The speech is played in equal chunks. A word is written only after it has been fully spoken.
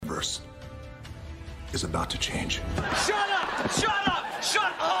is about to change. Shut up! Shut up!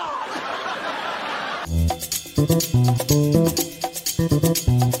 Shut up!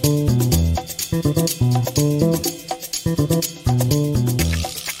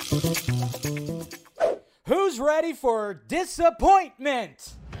 Who's ready for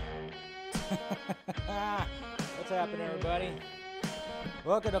disappointment? What's happening, everybody?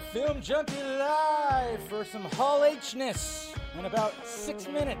 Welcome to Film Junkee Live for some Hall H-ness in about 6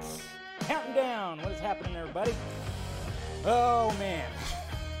 minutes. Counting down. What is happening, everybody? Oh, man.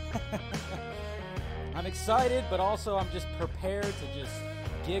 I'm excited, but also I'm just prepared to just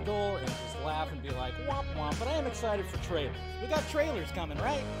giggle and just laugh and be like, womp womp. But I am excited for trailers. We got trailers coming,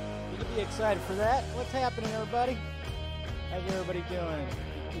 right? You can be excited for that. What's happening, everybody? How's everybody doing?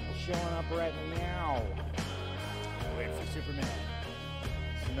 People showing up right now. Waiting for Superman.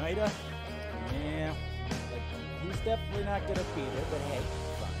 Snyder? Yeah. He's definitely not going to be there, but hey,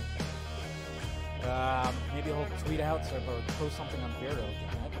 fine. Maybe he'll tweet out or post something on Vero again.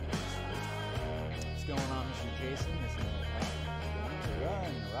 What's going on, Mr. Jason?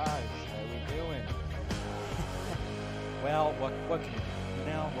 Raj, how we doing? Well, what can you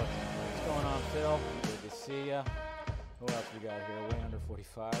know? What's going on, Phil? Good to see ya. Who else we got here? Way under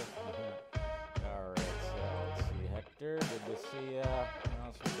 45. All right, so let's see. Hector, good to see ya. What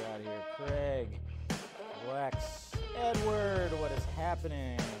else we got here? Craig, Lex, Edward, what is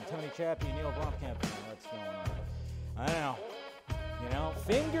happening? Tony Chappie, Neil Blomkamp, what's going on? I don't know. You know,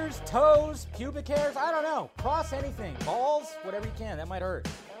 fingers, toes, pubic hairs, I don't know. Cross anything. Balls, whatever you can. That might hurt.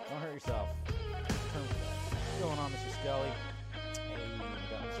 Don't hurt yourself. What's going on, Mr. Scully? Hey, we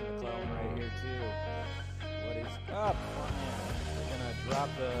got Mr. McClellan right here, too. What is up? Oh, man. We're going to drop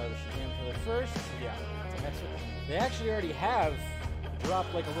the Shazam trailer first. Yeah. They actually already have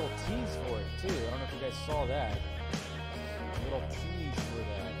dropped like a little tease for it, too. I don't know if you guys saw that. A little tease for that.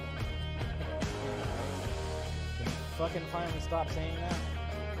 Fucking finally stop saying that.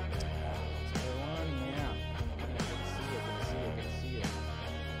 That's a good one, yeah. Good to see you.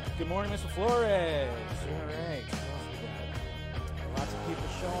 Good morning, Mr. Flores. All right. What else we got? Lots of people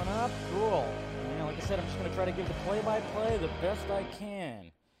showing up. Cool. Yeah, like I said, I'm just going to try to give the play-by-play the best I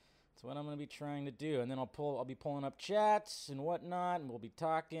can. That's what I'm going to be trying to do. And then I'll be pulling up chats and whatnot, and we'll be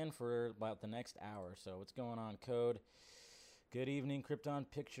talking for about the next hour. So what's going on, Code? Good evening, Krypton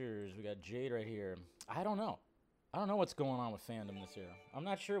Pictures. We got Jade right here. I don't know what's going on with fandom this year. I'm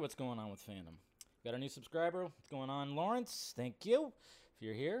not sure what's going on with fandom. Got a new subscriber. What's going on, Lawrence? Thank you if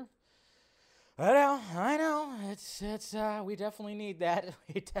you're here. I know. It's we definitely need that.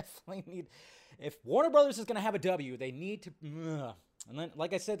 We definitely need. If Warner Brothers is gonna have a W, they need to. And then,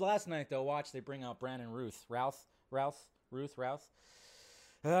 like I said last night, though, watch they bring out Brandon Routh.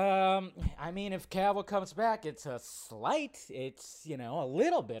 I mean, if Cavill comes back, it's a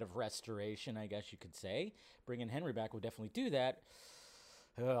little bit of restoration, I guess you could say. Bringing Henry back would definitely do that.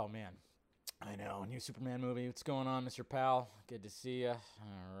 Oh, man. I know. New Superman movie. What's going on, Mr. Powell? Good to see you.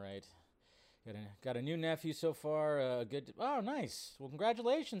 All right. Got a new nephew so far. Oh, nice. Well,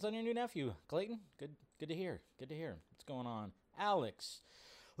 congratulations on your new nephew, Clayton. Good to hear. What's going on? Alex.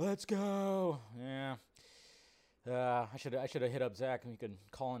 Let's go. Yeah. I should have hit up Zach and we could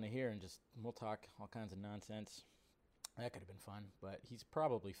call into here and we'll talk all kinds of nonsense. That could have been fun, but he's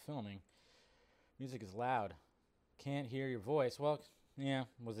probably filming. Music is loud. Can't hear your voice. Well, yeah,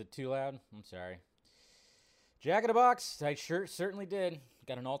 was it too loud? I'm sorry. Jack in the Box, I certainly did.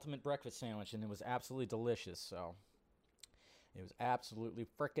 Got an ultimate breakfast sandwich and it was absolutely delicious, so. It was absolutely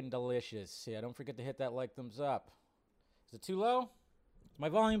freaking delicious. Yeah, don't forget to hit that like, thumbs up. Is it too low? Is my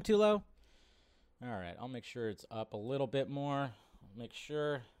volume too low? All right, I'll make sure it's up a little bit more. I'll make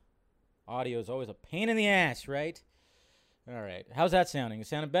sure. Audio is always a pain in the ass, right? All right, how's that sounding? It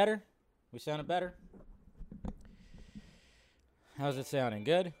sounded better? We sounded better? How's it sounding?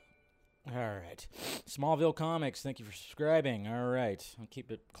 Good? All right. Smallville Comics, thank you for subscribing. All right, I'll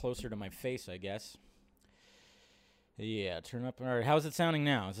keep it closer to my face, I guess. Yeah, turn up. All right, how's it sounding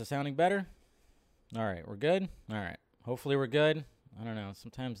now? Is it sounding better? All right, we're good? All right, hopefully we're good. I don't know.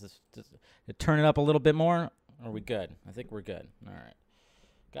 Sometimes turn it up a little bit more. Are we good? I think we're good. All right.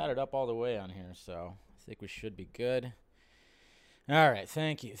 Got it up all the way on here, so I think we should be good. All right.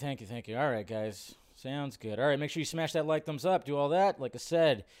 Thank you. All right, guys. Sounds good. All right. Make sure you smash that like, thumbs up. Do all that. Like I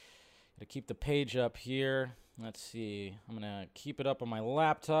said, got to keep the page up here. Let's see. I'm going to keep it up on my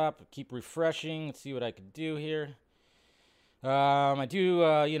laptop. Keep refreshing. Let's see what I can do here. I do,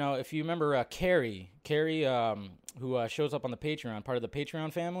 if you remember Carrie, who shows up on the Patreon, part of the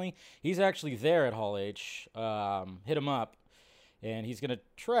Patreon family, he's actually there at Hall H. Hit him up, and he's going to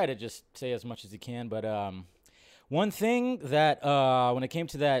try to just say as much as he can. But one thing that, when it came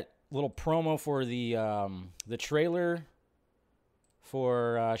to that little promo for the trailer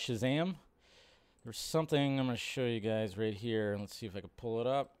for Shazam. There's something I'm going to show you guys right here. Let's see if I can pull it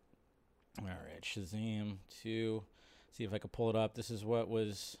up. All right, Shazam 2. See if I can pull it up. This is what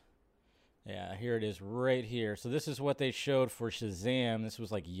was... Yeah, here it is right here. So this is what they showed for Shazam. This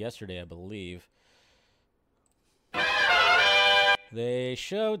was like yesterday, I believe. They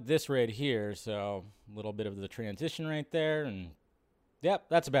showed this right here. So a little bit of the transition right there. And yep,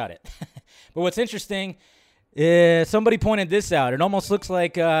 that's about it. But what's interesting is somebody pointed this out. It almost looks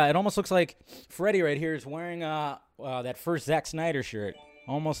like Freddy right here is wearing that first Zack Snyder shirt.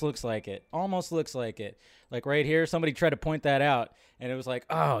 Almost looks like it. Almost looks like it. Like right here, somebody tried to point that out, and it was like,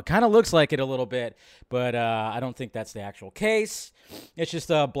 oh, it kind of looks like it a little bit, but I don't think that's the actual case. It's just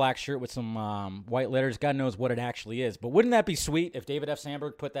a black shirt with some white letters. God knows what it actually is. But wouldn't that be sweet if David F.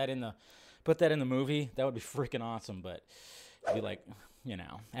 Sandberg put that in the movie? That would be freaking awesome. But it'd be like, you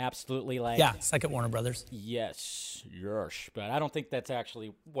know, absolutely like... Yeah, second Warner Brothers. Yes. But I don't think that's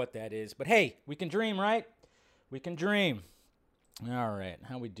actually what that is. But hey, we can dream, right? We can dream. All right,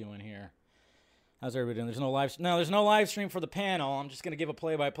 how we doing here? How's everybody doing? There's no live stream for the panel. I'm just gonna give a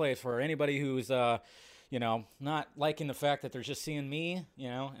play-by-play for anybody who's, you know, not liking the fact that they're just seeing me, you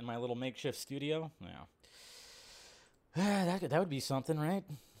know, in my little makeshift studio. Yeah, that would be something, right?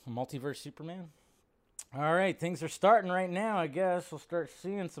 A multiverse Superman. All right, things are starting right now. I guess we'll start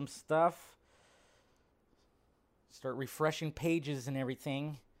seeing some stuff. Start refreshing pages and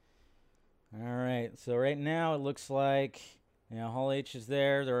everything. All right, so right now it looks like. Yeah, Hall H is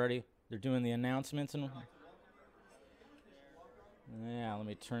there. They're doing the announcements and yeah, let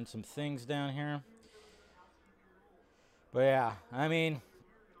me turn some things down here. But yeah, I mean,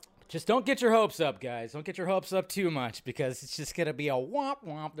 just don't get your hopes up, guys. Don't get your hopes up too much because it's just gonna be a womp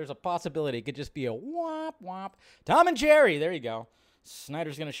womp. There's a possibility it could just be a womp womp. Tom and Jerry, there you go.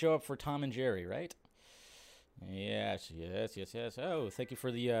 Snyder's gonna show up for Tom and Jerry, right? Yes. Oh, thank you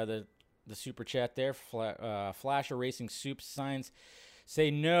for the super chat there. Flash Erasing Soup signs say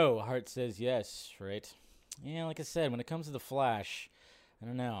no. Heart says yes, right? Yeah, like I said, when it comes to the Flash, I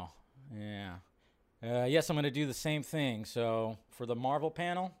don't know. Yeah. Yes, I'm going to do the same thing. So for the Marvel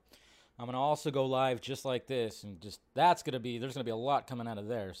panel, I'm going to also go live just like this. And just there's going to be a lot coming out of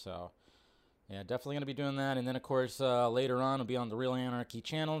there. So yeah, definitely going to be doing that. And then, of course, later on, I'll be on the Real Anarchy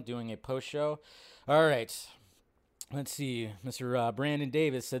channel doing a post show. All right. Let's see. Mr. Brandon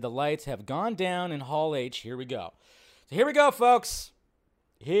Davis said the lights have gone down in Hall H. Here we go. So here we go, folks.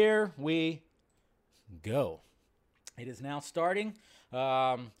 Here we go. It is now starting.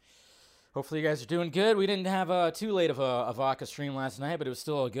 Hopefully you guys are doing good. We didn't have too late of a vodka stream last night, but it was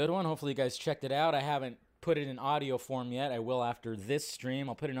still a good one. Hopefully you guys checked it out. I haven't put it in audio form yet. I will after this stream.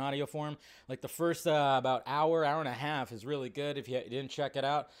 I'll put it in audio form. Like the first about hour and a half is really good. If you didn't check it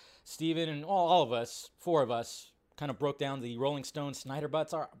out, Steven and all of us, 4 of us, kind of broke down the Rolling Stone Snyder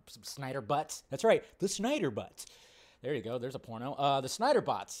Butts. That's right, the Snyder Butts. There you go. There's a porno. The Snyder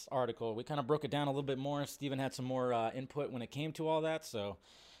Bots article. We kind of broke it down a little bit more. Steven had some more input when it came to all that. So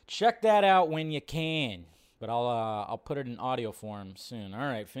check that out when you can. But I'll put it in audio form soon. All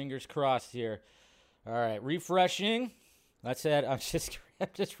right, fingers crossed here. All right, refreshing. That's it. I'm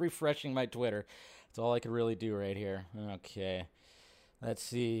just refreshing my Twitter. That's all I could really do right here. Okay. Let's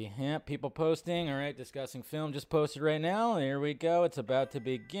see. Yeah, people posting. All right, discussing film just posted right now. Here we go. It's about to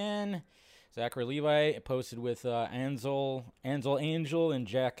begin. Zachary Levi posted with Ansel Angel and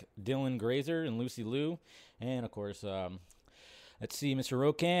Jack Dylan Grazer and Lucy Liu. And, of course, let's see, Mr.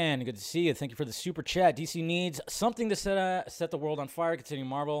 Rokan. Good to see you. Thank you for the super chat. DC needs something to set the world on fire. Continuing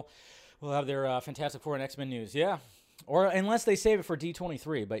Marvel will have their Fantastic Four and X-Men news. Yeah. Or unless they save it for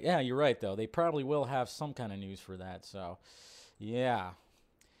D23. But, yeah, you're right, though. They probably will have some kind of news for that. So... yeah.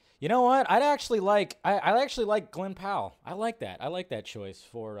 You know what? I actually like Glenn Powell. I like that. I like that choice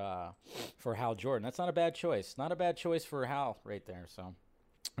for Hal Jordan. That's not a bad choice. Not a bad choice for Hal right there. So,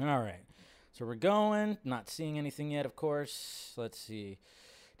 all right. So we're going. Not seeing anything yet, of course. Let's see.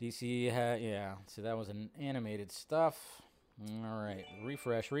 DC yeah. So that was an animated stuff. All right.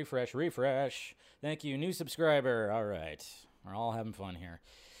 Refresh. Thank you. New subscriber. All right. We're all having fun here.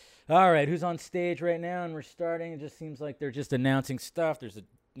 All right, who's on stage right now? And we're starting. It just seems like they're just announcing stuff.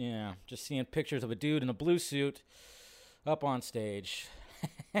 Just seeing pictures of a dude in a blue suit up on stage.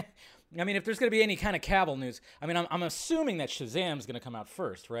 I mean, if there's going to be any kind of Cavill news, I mean, I'm assuming that Shazam's going to come out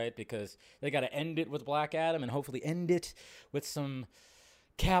first, right? Because they got to end it with Black Adam and hopefully end it with some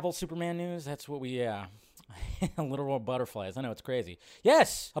Cavill Superman news. That's what literal butterflies. I know, it's crazy.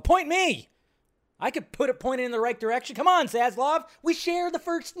 Yes, appoint me. I could put it pointed in the right direction. Come on, Zaslav. We share the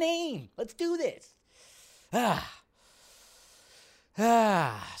first name. Let's do this.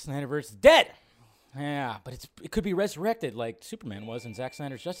 Snyderverse is dead. Yeah, but it could be resurrected like Superman was in Zack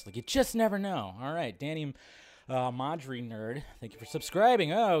Snyder's Justice League. You just never know. All right, Danny Madry Nerd, thank you for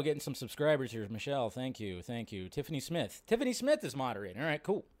subscribing. Oh, getting some subscribers here. Michelle, thank you. Tiffany Smith. Tiffany Smith is moderating. All right,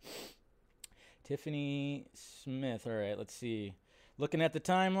 cool. Tiffany Smith. All right, let's see. Looking at the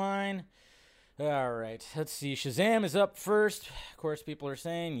timeline. All right, let's see. Shazam is up first. Of course, people are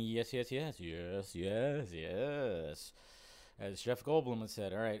saying yes. As Jeff Goldblum had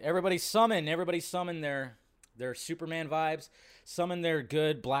said. All right, everybody summon their Superman vibes, summon their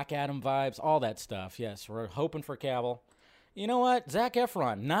good Black Adam vibes, all that stuff. Yes, we're hoping for Cavill. You know what? Zac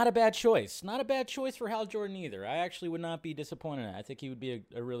Efron, not a bad choice. Not a bad choice for Hal Jordan either. I actually would not be disappointed in that. I think he would be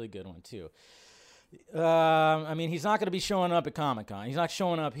a really good one too. I mean, he's not going to be showing up at Comic-Con. He's not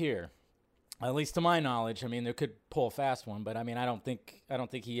showing up here. At least to my knowledge. I mean, they could pull a fast one, but I mean, I don't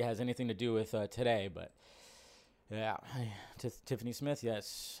think he has anything to do with today, but yeah. Tiffany Smith,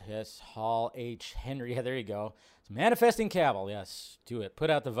 yes. Hall H. Henry, yeah, there you go. It's manifesting Cavill, yes. Do it. Put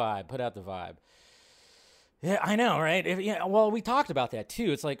out the vibe. Yeah, I know, right? Well, we talked about that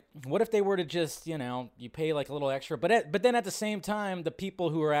too. It's like, what if they were to just, you pay like a little extra, but then at the same time, the people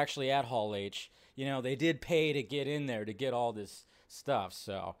who are actually at Hall H, they did pay to get in there to get all this stuff.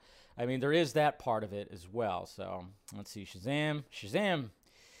 So, I mean, there is that part of it as well. So, let's see, Shazam.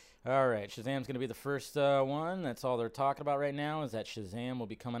 All right, Shazam's going to be the first one. That's all they're talking about right now is that Shazam will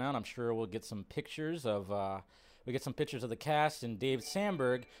be coming out. I'm sure we'll get some pictures of the cast and Dave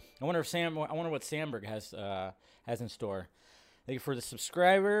Sandberg. I wonder what Sandberg has in store. Thank you for the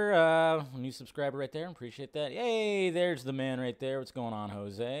subscriber, new subscriber right there. Appreciate that. Yay, there's the man right there. What's going on,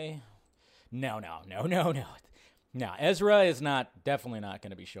 Jose? No. No, Ezra is definitely not going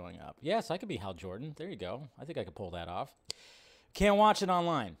to be showing up. Yes, I could be Hal Jordan. There you go. I think I could pull that off. Can't watch it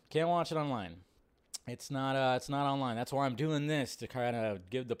online. It's not online. That's why I'm doing this, to kind of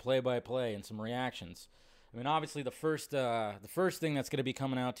give the play-by-play and some reactions. I mean, obviously the first thing that's going to be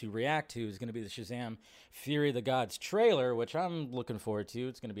coming out to react to is going to be the Shazam Fury of the Gods trailer, which I'm looking forward to.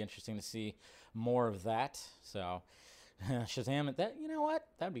 It's going to be interesting to see more of that. So, Shazam, you know what?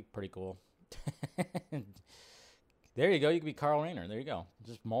 That'd be pretty cool. There you go. You could be Carl Rayner. There you go.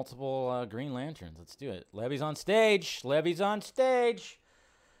 Just multiple Green Lanterns. Let's do it. Levy's on stage. Let's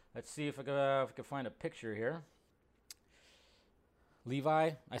see if I can find a picture here.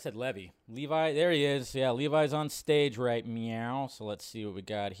 Levi. I said Levy. Levi. There he is. Yeah, Levi's on stage right meow. So let's see what we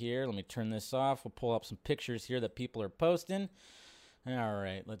got here. Let me turn this off. We'll pull up some pictures here that people are posting. All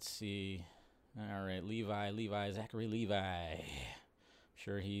right. Let's see. All right. Zachary Levi.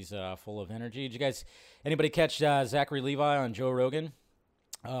 Sure, he's full of energy. Did you guys, anybody catch Zachary Levi on Joe Rogan?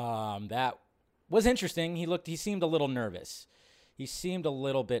 That was interesting. He seemed a little nervous. He seemed a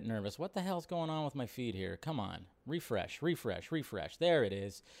little bit nervous. What the hell's going on with my feed here? Come on. Refresh. There it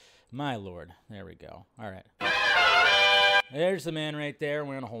is. My Lord. There we go. All right. There's the man right there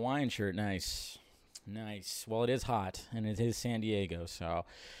wearing a Hawaiian shirt. Nice. Well, it is hot, and it is San Diego, so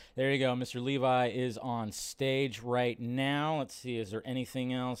there you go. Mr. Levi is on stage right now. Let's see, is there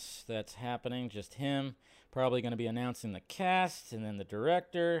anything else that's happening? Just him. Probably going to be announcing the cast and then the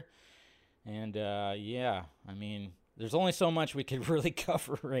director. And, yeah, I mean, there's only so much we could really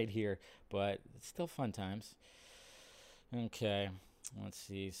cover right here, but it's still fun times. Okay, let's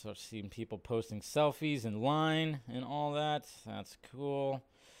see. So I've seen people posting selfies in line and all that. That's cool.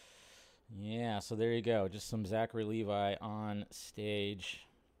 Yeah, so there you go. Just some Zachary Levi on stage.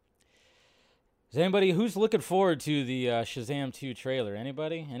 Is anybody who's looking forward to the Shazam 2 trailer?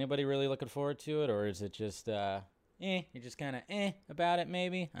 Anybody? Anybody really looking forward to it? Or is it just, you're just kind of about it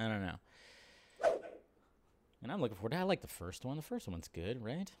maybe? I don't know. And I'm looking forward to it. I like the first one. The first one's good,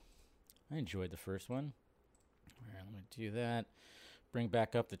 right? I enjoyed the first one. All right, let me do that. Bring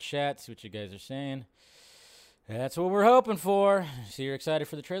back up the chat, see what you guys are saying. That's what we're hoping for. So you're excited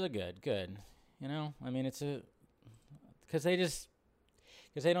for the trailer? Good. I mean, because they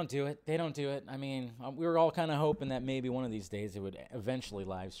don't do it. I mean, we were all kind of hoping that maybe one of these days it would eventually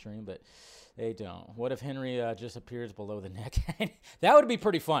live stream, but they don't. What if Henry just appears below the neck? That would be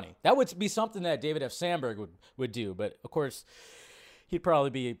pretty funny. That would be something that David F. Sandberg would do, but of course, he'd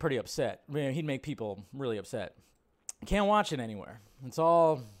probably be pretty upset. I mean, he'd make people really upset. Can't watch it anywhere.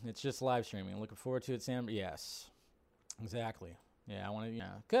 It's just live streaming. Looking forward to it, Sam. Yes, exactly. Yeah, I want to.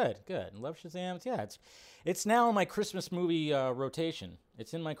 Yeah, good. Love Shazam. Yeah, it's now in my Christmas movie rotation.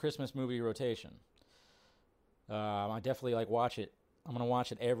 It's in my Christmas movie rotation. I definitely watch it. I'm gonna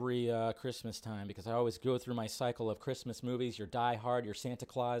watch it every Christmas time because I always go through my cycle of Christmas movies. Your Die Hard, your Santa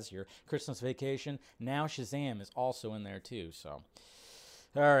Claus, your Christmas Vacation. Now Shazam is also in there too. So.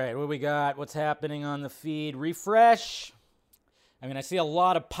 All right, what we got? What's happening on the feed? Refresh. I mean, I see a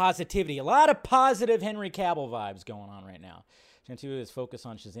lot of positivity, a lot of positive Henry Cavill vibes going on right now. Gen 2 is focused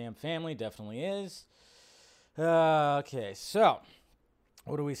on Shazam family, definitely is. Okay, so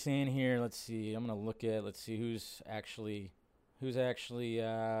what are we seeing here? Let's see. I'm gonna look at. Let's see who's actually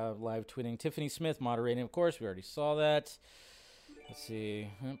live tweeting. Tiffany Smith moderating, of course. We already saw that. Let's see.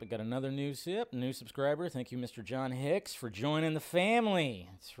 We got another new subscriber. Thank you, Mr. John Hicks, for joining the family.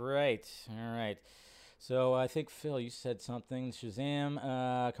 That's right. All right. So I think, Phil, you said something.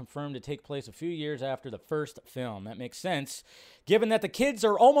 Shazam confirmed to take place a few years after the first film. That makes sense, given that the kids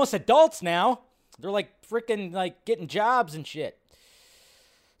are almost adults now. They're like freaking like getting jobs and shit.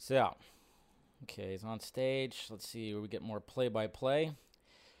 So, okay, he's on stage. Let's see where we get more play-by-play. I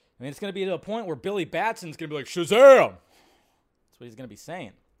mean, it's going to be to a point where Billy Batson's going to be like, Shazam! That's what he's going to be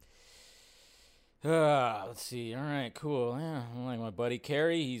saying. Let's see. All right, cool. Yeah, I like my buddy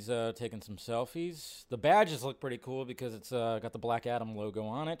Kerry. He's taking some selfies. The badges look pretty cool because it's got the Black Adam logo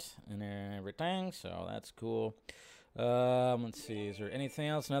on it and everything, so that's cool. Let's see. Is there anything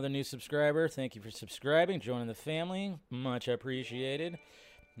else? Another new subscriber. Thank you for subscribing, joining the family. Much appreciated.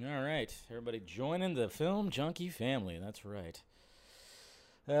 All right, everybody joining the Film Junkee family. That's right.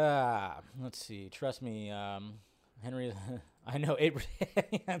 Let's see. Trust me, Henry... I know,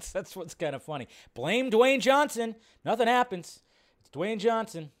 that's what's kind of funny. Blame Dwayne Johnson. Nothing happens. It's Dwayne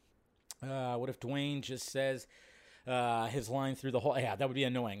Johnson. What if Dwayne just says his line through the whole... Yeah, that would be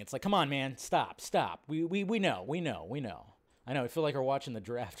annoying. It's like, come on, man. Stop. We know. I know, I feel like we're watching the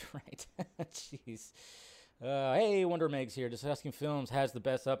draft, right? Jeez. Hey, Wonder Meg's here. Discussing Films has the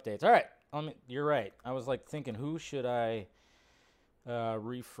best updates. All right. You're right. I was like thinking, who should I...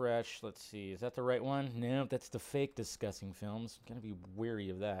 refresh. Let's see. Is that the right one? No, that's the fake Discussing Films. I'm gonna be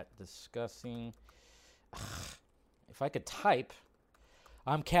wary of that. Discussing. If I could type,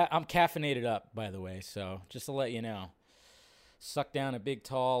 I'm caffeinated up, by the way. So just to let you know, suck down a big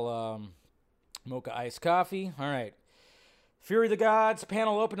tall mocha iced coffee. All right. Fury of the Gods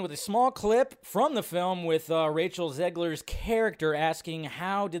panel opened with a small clip from the film with Rachel Zegler's character asking,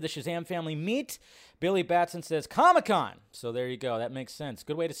 how did the Shazam family meet? Billy Batson says, Comic-Con. So there you go. That makes sense.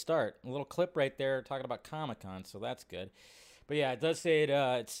 Good way to start. A little clip right there talking about Comic-Con, so that's good. But yeah, it does say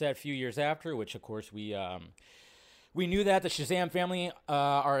it's set a few years after, which of course we knew that. The Shazam family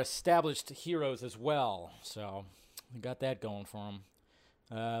are established heroes as well. So we got that going for them.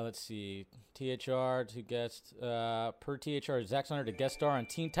 Let's see. THR to guest, per THR, Zack Snyder to guest star on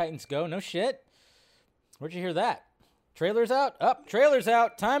Teen Titans Go. No shit. Where'd you hear that? Trailer's out. Trailer's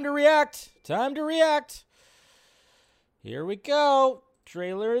out. Time to react. Here we go.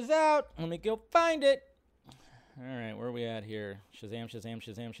 Trailer is out. Let me go find it. All right, where are we at here?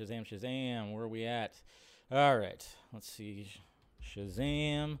 Shazam. Where are we at? All right, let's see.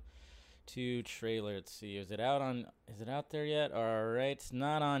 Shazam 2 trailer. Let's see. Is it out there yet? All right. It's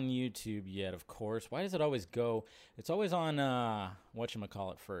not on YouTube yet, of course. Why does it always go? It's always on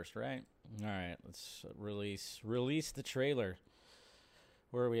whatchamacallit first, right? All right. Let's release the trailer.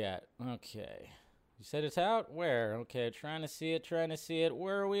 Where are we at? Okay. You said it's out? Where? Okay. Trying to see it.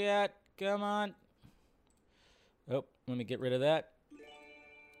 Where are we at? Come on. Oh, let me get rid of that.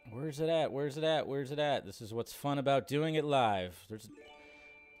 Where's it at? This is what's fun about doing it live.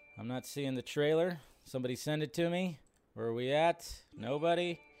 I'm not seeing the trailer. Somebody send it to me. Where are we at?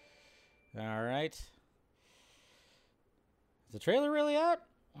 Nobody? All right. Is the trailer really out?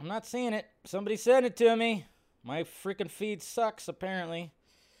 I'm not seeing it. Somebody send it to me. My freaking feed sucks, apparently.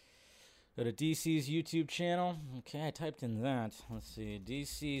 Go to DC's YouTube channel. Okay, I typed in that. Let's see.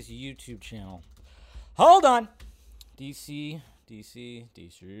 DC's YouTube channel. Hold on. DC.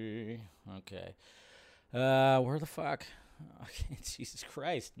 Okay. Where the fuck? Okay, Jesus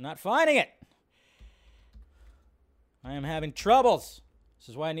Christ. Not finding it. I am having troubles. This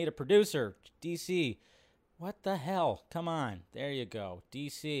is why I need a producer. DC. What the hell? Come on. There you go.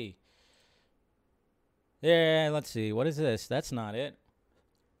 DC. Yeah, let's see. What is this? That's not it.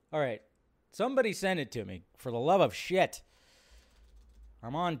 All right. Somebody send it to me. For the love of shit.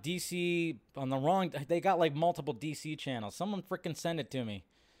 I'm on DC on the wrong... They got like multiple DC channels. Someone freaking send it to me.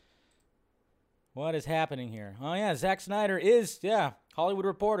 What is happening here? Oh, yeah. Zack Snyder is, Hollywood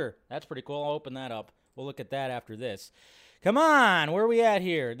Reporter. That's pretty cool. I'll open that up. We'll look at that after this. Come on. Where are we at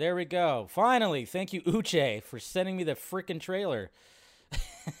here? There we go. Finally. Thank you, Uche, for sending me the freaking trailer.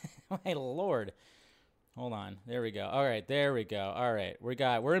 My Lord. Hold on. There we go. All right. There we go. All right.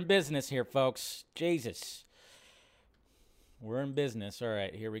 We're in business here, folks. Jesus. We're in business. All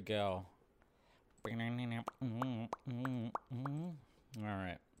right. Here we go. All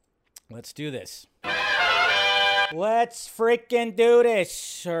right. Let's do this. Let's freaking do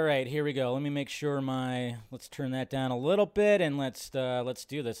this. All right, here we go. Let me make sure let's turn that down a little bit and let's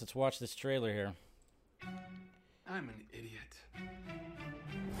do this. Let's watch this trailer here. I'm an idiot.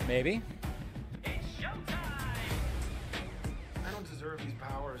 Maybe. It's showtime! I don't deserve these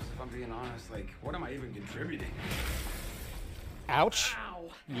powers, if I'm being honest. Like, what am I even contributing? Ouch. Ow!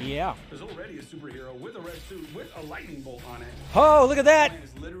 Yeah. There's already a superhero with a red suit with a lightning bolt on it. Oh, look at that. Man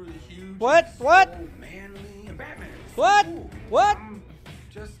is literally huge. What? and What? So manly and Batman. is so What? cool. What? I'm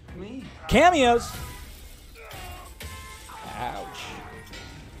just me. Cameos. Ouch.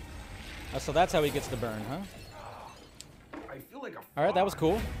 Oh, so that's how he gets the burn, huh? I feel like a All right, that was fraud.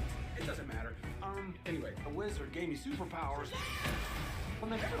 cool. It doesn't matter. Anyway, a wizard gave me superpowers.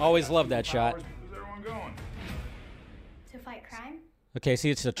 Always loved that shot. Where's everyone going? To fight crime? Okay, see,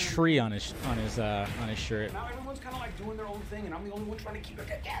 it's a tree on his shirt. Now everyone's kind of like doing their own thing, and I'm the only one trying to keep it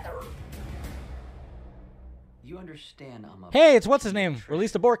together. You understand I'm a Hey, it's what's his name?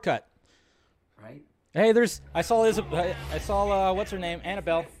 Release the Bork cut. right? Hey, I saw what's her name?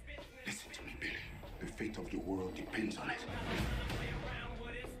 Annabelle. Listen to me, Billy. The fate of the world depends on it.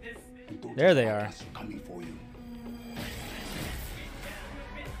 There they are. Outcasts coming for you.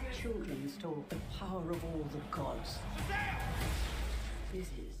 Children stole the power of all the gods. This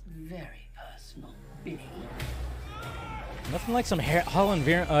is very personal, Billy. Nothing like some Helen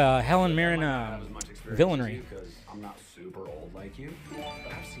Mirren villainy. Because I'm not super old like you, but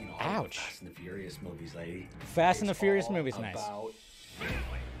I've seen all Ouch. the Fast and the Furious movies, lady. Fast and the It's Furious all movies, nice. about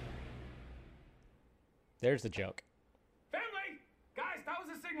There's the joke. family. Guys, that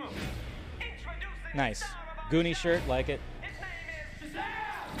was a signal. Introducing Nice. the star of our Goonie show. shirt, like it. His name is Shazam!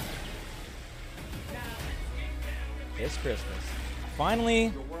 It's Christmas.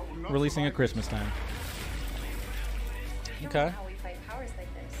 Finally releasing at Christmas time. I don't Okay. know how we fight powers like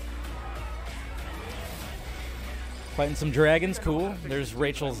this. Fighting some dragons, cool. There's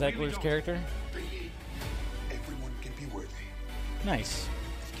Rachel Zegler's character. Billy, everyone can be worthy. Nice.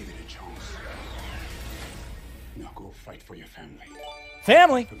 Give it a chance. Now go fight for your family.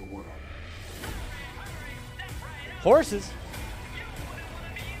 Family. For the world. Horses.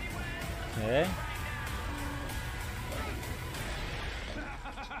 Okay.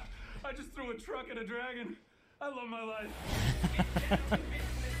 I just threw a truck at a dragon. I love my life.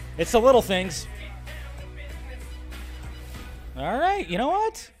 It's the little things. All right, you know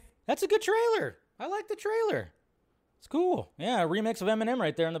what? That's a good trailer. I like the trailer. It's cool. Yeah, a remix of Eminem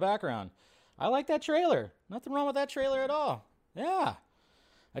right there in the background. I like that trailer. Nothing wrong with that trailer at all. Yeah.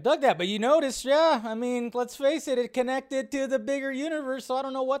 I dug that, but you notice, yeah, I mean, let's face it, it connected to the bigger universe, so I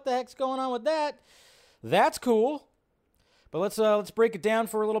don't know what the heck's going on with that. That's cool. But let's break it down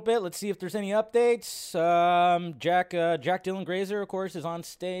for a little bit. Let's see if there's any updates. Jack Dylan Grazer, of course, is on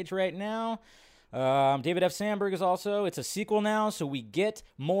stage right now. David F. Sandberg is also. It's a sequel now, so we get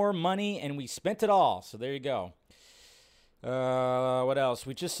more money, and we spent it all. So there you go. What else?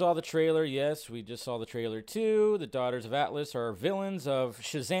 We just saw the trailer. Yes, we just saw the trailer too. The Daughters of Atlas are villains of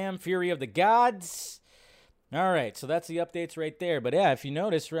Shazam, Fury of the Gods. All right, so that's the updates right there. But yeah, if you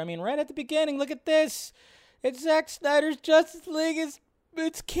notice, I mean, right at the beginning, look at this. It's Zack Snyder's Justice League.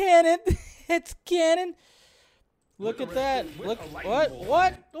 It's canon. It's canon. Look at that. Look.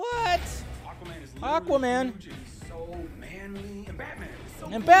 What? Aquaman is Aquaman. huge and so manly, and Batman is so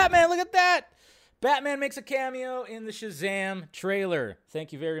And cool. Batman, look at that. Batman makes a cameo in the Shazam trailer.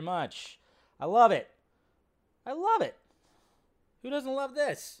 Thank you very much. I love it. I love it. Who doesn't love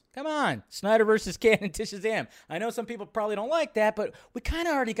this? Come on. Snyder versus canon to Shazam. I know some people probably don't like that, but we kind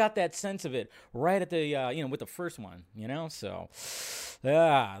of already got that sense of it right at the, with the first one, So,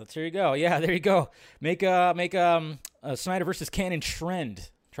 yeah, there you go. Yeah, there you go. Make a Snyder versus canon trend.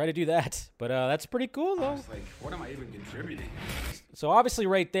 Try to do that. But that's pretty cool, I though. was like, what am I even contributing? So obviously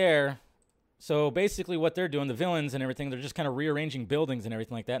right there, so basically what they're doing, the villains and everything, they're just kind of rearranging buildings and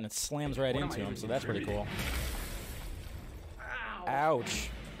everything like that, and it slams right What am into I them, even so that's pretty cool. Ow. Ouch.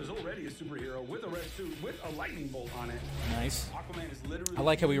 There's already a superhero with a red suit with a lightning bolt on it. Nice. Aquaman is literally I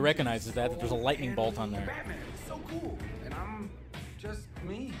like how he huge recognizes and that there's a so lightning bolt on manly, there. and Batman is so cool, and I'm just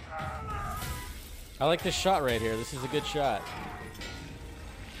me. I like this shot right here. This is a good shot.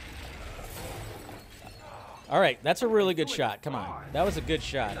 All right, that's a really good shot. Come on. That was a good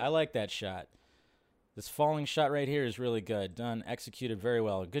shot. I like that shot. This falling shot right here is really good. Done, executed very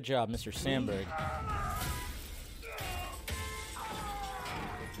well. Good job, Mr. Sandberg.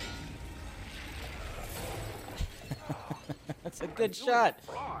 That's a good shot.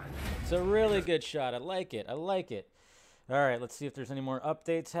 It's a really good shot. I like it. I like it. All right, let's see if there's any more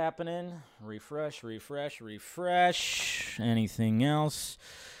updates happening. Refresh. Anything else?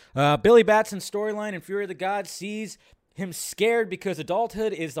 Billy Batson's storyline in Fury of the Gods sees him scared because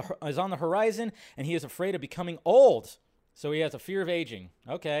adulthood is on the horizon, and he is afraid of becoming old. So he has a fear of aging.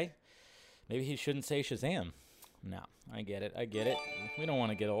 Okay. Maybe he shouldn't say Shazam. No, I get it. We don't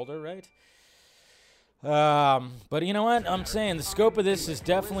want to get older, right? But you know what? I'm saying the scope of this is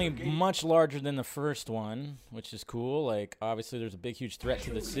definitely much larger than the first one, which is cool. Like, obviously, there's a big, huge threat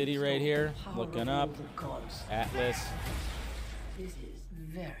to the city right here. Looking up. Atlas. This is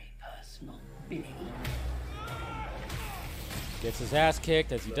very personal, Billy. Gets his ass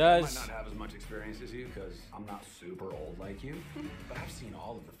kicked, as he I does. might not have as much experience as you, because I'm not super old like you. But I've seen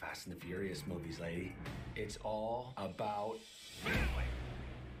all of the Fast and the Furious movies, lady. It's all about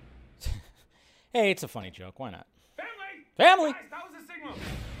Hey, it's a funny joke. Why not? Family! Family! Guys, that was a signal.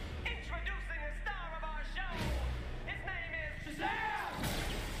 Introducing the star of our show. His name is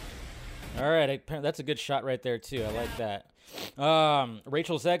Shazam! All right, that's a good shot right there, too. I like that.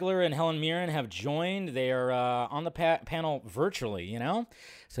 Rachel Zegler and Helen Mirren have joined. They are on the panel virtually, you know?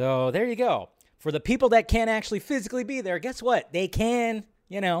 So there you go. For the people that can't actually physically be there, guess what? They can,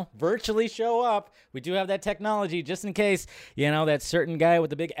 you know, virtually show up. We do have that technology just in case, you know, that certain guy with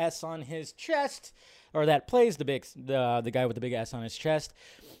the big S on his chest, or that plays the guy with the big S on his chest,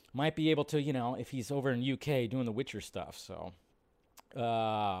 might be able to, you know, if he's over in UK doing the Witcher stuff. So,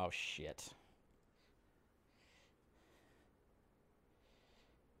 oh, shit.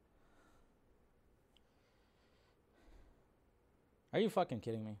 Are you fucking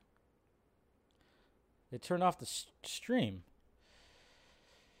kidding me? They turned off the stream.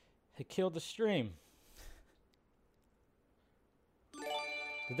 They killed the stream.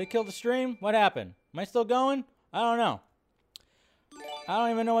 Did they kill the stream? What happened? Am I still going? I don't know. I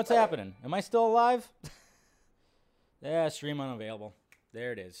don't even know what's happening. Am I still alive? Yeah, stream unavailable.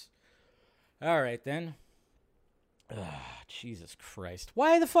 There it is. All right, then. Ugh, Jesus Christ.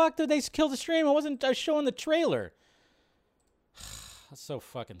 Why the fuck did they kill the stream? I wasn't showing the trailer. That's so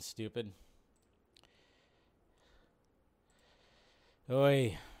fucking stupid.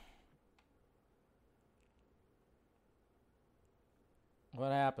 Oi.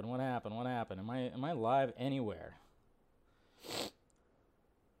 What happened? What happened? What happened? Am I live anywhere?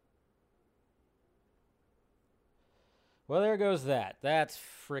 Well, there goes that. That's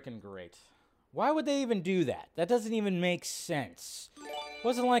freaking great. Why would they even do that? That doesn't even make sense.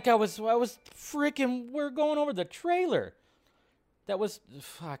 Wasn't like I was freaking, we're going over the trailer. That was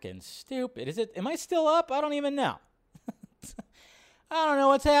fucking stupid. Am I still up? I don't even know. I don't know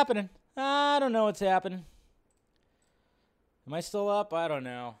what's happening. Am I still up? I don't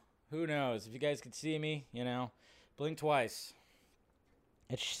know. Who knows? If you guys could see me, you know, blink twice.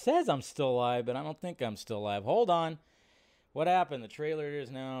 It says I'm still live, but I don't think I'm still live. Hold on. What happened? The trailer is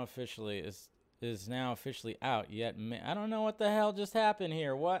now officially out. Yet I don't know what the hell just happened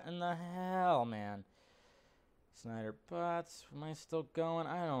here. What in the hell, man? Snyder bots. Am I still going?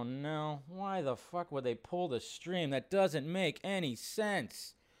 I don't know. Why the fuck would they pull the stream? That doesn't make any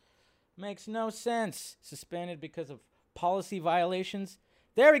sense. Makes no sense. Suspended because of policy violations.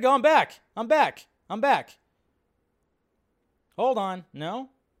 There we go. I'm back. Hold on. No?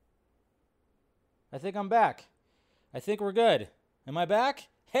 I think I'm back. I think we're good. Am I back?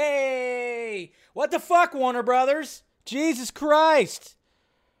 Hey! What the fuck, Warner Brothers? Jesus Christ!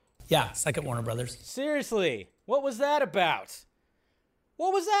 Yeah, second Warner Brothers. Seriously, what was that about?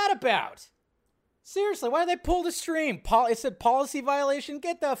 Seriously, why did they pull the stream? It said policy violation?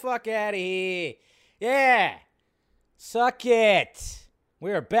 Get the fuck out of here. Yeah. Suck it.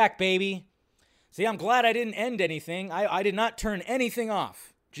 We are back, baby. See, I'm glad I didn't end anything. I did not turn anything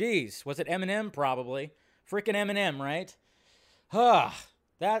off. Jeez, was it Eminem? Probably. Freaking Eminem, right?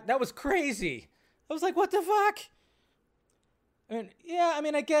 That was crazy. I was like, what the fuck?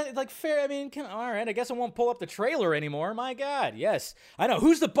 I guess, like, fair, all right, I guess I won't pull up the trailer anymore. My God, yes. I know.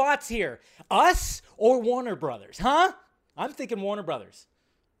 Who's the bots here? Us or Warner Brothers, huh? I'm thinking Warner Brothers.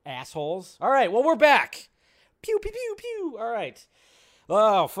 Assholes. All right, well, we're back. Pew, pew, pew, pew. All right.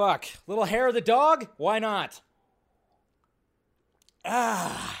 Oh, fuck. Little hair of the dog? Why not?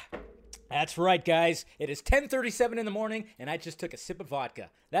 That's right, guys. It is 10:37 in the morning, and I just took a sip of vodka.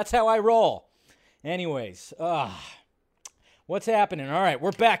 That's how I roll. Anyways, what's happening? All right,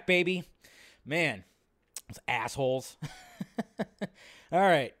 we're back, baby. Man, those assholes. All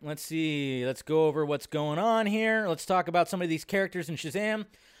right, let's see. Let's go over what's going on here. Let's talk about some of these characters in Shazam.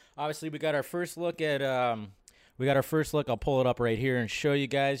 Obviously, we got our first look at... I'll pull it up right here and show you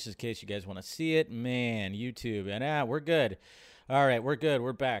guys, just in case you guys want to see it. Man, YouTube. And we're good. All right, we're good.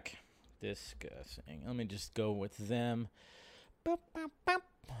 We're back. Discussing. Let me just go with them. Boop, boop, boop.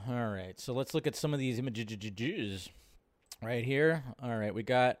 All right, so let's look at some of these images. right here. All right, we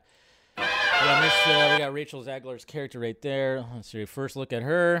got we got Rachel Zegler's character right there. Let's see. First look at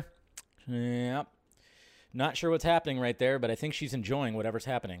her. Yep. Not sure what's happening right there, but I think she's enjoying whatever's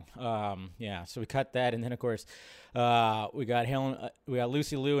happening. Yeah. So we cut that, and then of course we got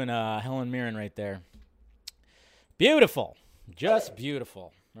Lucy Liu and Helen Mirren right there. Beautiful, just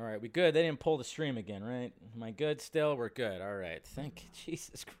beautiful. All right, we good. They didn't pull the stream again, right? Am I good still? We're good. All right. Thank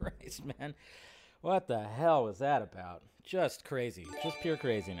Jesus Christ, man. What the hell was that about? Just crazy. Just pure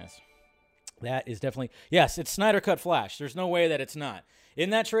craziness. That is definitely... Yes, it's Snyder Cut Flash. There's no way that it's not. In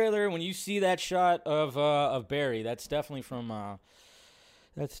that trailer, when you see that shot of Barry, that's definitely from...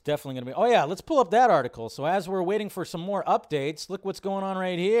 that's definitely going to be... Oh, yeah, let's pull up that article. So as we're waiting for some more updates, look what's going on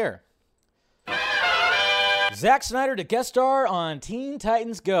right here. Zack Snyder to guest star on Teen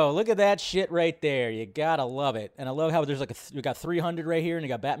Titans Go. Look at that shit right there. You gotta love it. And I love how there's we got 300 right here, and you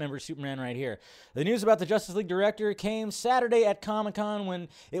got Batman vs Superman right here. The news about the Justice League director came Saturday at Comic-Con when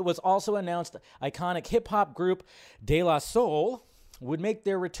it was also announced iconic hip-hop group De La Soul would make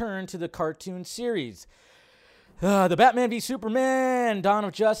their return to the cartoon series. The Batman v Superman, Dawn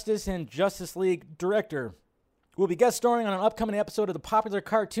of Justice, and Justice League director will be guest starring on an upcoming episode of the popular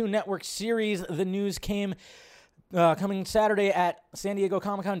Cartoon Network series. The news came coming Saturday at San Diego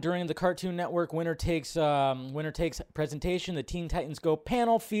Comic-Con during the Cartoon Network Winter Takes presentation. The Teen Titans Go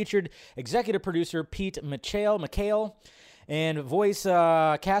panel featured executive producer Pete McHale and voice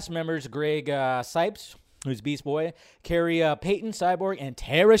cast members Greg Sipes, who's Beast Boy, Carrie Payton, Cyborg, and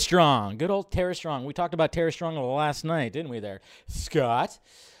Tara Strong. Good old Tara Strong. We talked about Tara Strong last night, didn't we there, Scott?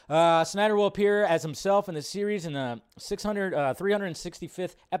 Snyder will appear as himself in the series in the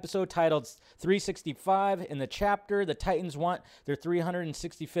 365th episode titled 365. In the chapter, the Titans want their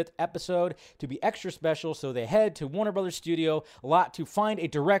 365th episode to be extra special, so they head to Warner Brothers Studio lot to find a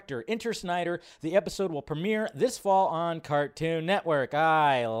director. Enter Snyder. The episode will premiere this fall on Cartoon Network.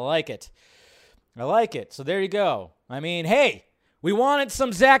 I like it. I like it. So there you go. I mean, hey, we wanted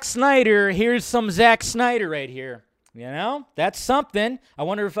some Zack Snyder. Here's some Zack Snyder right here. You know, that's something. I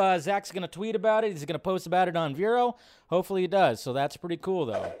wonder if Zach's going to tweet about it. He's going to post about it on Vero. Hopefully he does. So that's pretty cool,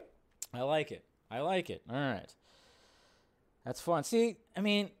 though. I like it. I like it. All right. That's fun. See, I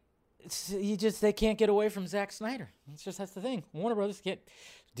mean, they can't get away from Zack Snyder. That's the thing. Warner Brothers can't.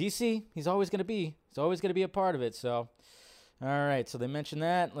 DC, he's always going to be a part of it. So, all right. So they mentioned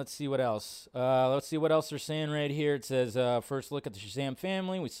that. Let's see what else. Let's see what else they're saying right here. It says, first look at the Shazam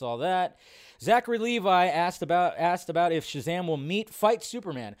family. We saw that. Zachary Levi asked about if Shazam will fight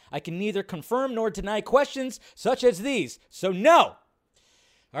Superman. I can neither confirm nor deny questions such as these. So no.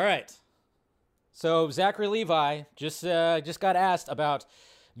 All right. So Zachary Levi just got asked about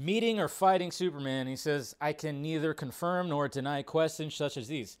meeting or fighting Superman. He says, I can neither confirm nor deny questions such as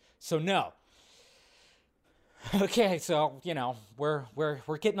these. So no. Okay, so, you know, we're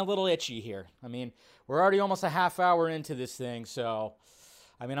getting a little itchy here. I mean, we're already almost a half hour into this thing, so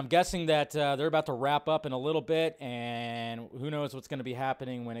I mean, I'm guessing that they're about to wrap up in a little bit, and who knows what's going to be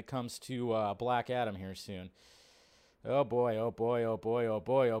happening when it comes to Black Adam here soon. Oh, boy, oh, boy, oh, boy, oh,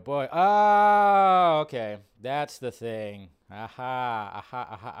 boy, oh, boy. Oh, okay. That's the thing. Aha, aha,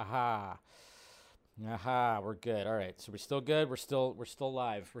 aha, aha. Aha, we're good. All right, so we're still good. We're still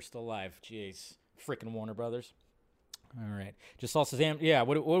live. We're still live. Jeez. Freaking Warner Brothers. All right. Just saw Shazam. Yeah,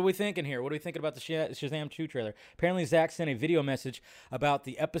 what are we thinking here? What are we thinking about the Shazam 2 trailer? Apparently, Zach sent a video message about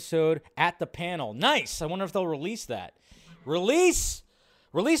the episode at the panel. Nice. I wonder if they'll release that. Release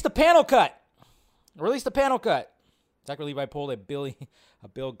the panel cut. Release the panel cut. Zachary Levi pulled a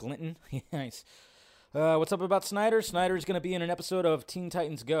Bill Glinton. Nice. What's up about Snyder? Snyder's going to be in an episode of Teen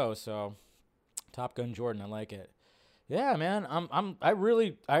Titans Go, so Top Gun Jordan. I like it. Yeah, man, I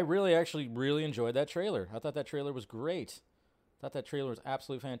really actually really enjoyed that trailer. I thought that trailer was great. I thought that trailer was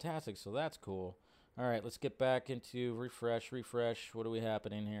absolutely fantastic, so that's cool. All right, let's get back into refresh. What are we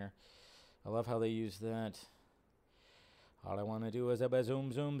happening here? I love how they use that. All I want to do is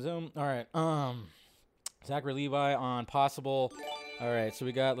zoom. All right, Zachary Levi on possible. All right, so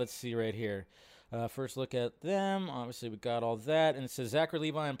we got, let's see right here. First look at them. Obviously, we got all that. And it says Zachary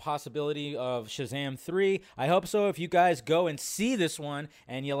Levi and possibility of Shazam 3. I hope so. If you guys go and see this one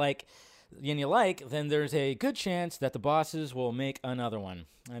and you like, then there's a good chance that the bosses will make another one.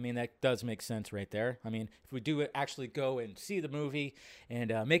 I mean, that does make sense right there. I mean, if we do actually go and see the movie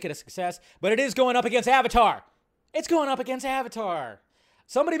and make it a success. But it is going up against Avatar. It's going up against Avatar.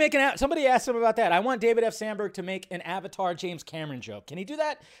 Somebody asked him about that. I want David F. Sandberg to make an Avatar James Cameron joke. Can he do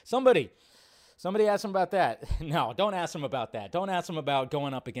that? Somebody asked him about that. No, don't ask him about that. Don't ask him about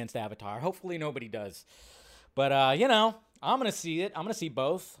going up against Avatar. Hopefully nobody does. But, you know, I'm going to see it. I'm going to see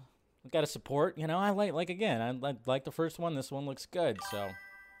both. Got to support. You know, I like the first one. This one looks good. So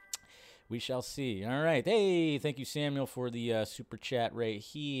we shall see. All right. Hey, thank you, Samuel, for the super chat right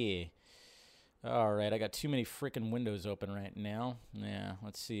here. All right, I got too many freaking windows open right now. Yeah,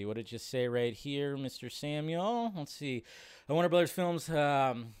 let's see. What did you say right here, Mr. Samuel? Let's see. Warner Brothers Films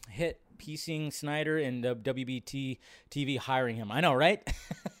hit piecing Snyder and WBT TV hiring him. I know, right?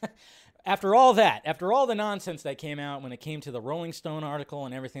 After all the nonsense that came out when it came to the Rolling Stone article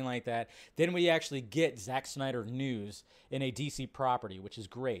and everything like that, then we actually get Zack Snyder news in a DC property, which is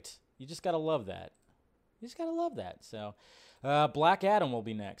great. You just got to love that. So... Black Adam will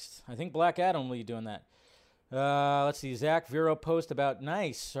be next. I think Black Adam will be doing that. Let's see. Zach Vero post about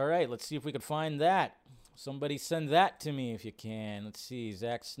nice. All right. Let's see if we can find that. Somebody send that to me if you can. Let's see.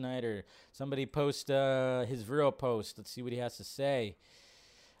 Zack Snyder. Somebody post his Vero post. Let's see what he has to say.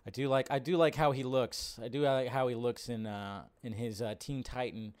 I do like how he looks. I do like how he looks in his Teen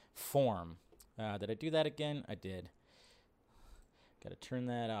Titan form. Did I do that again? I did. Got to turn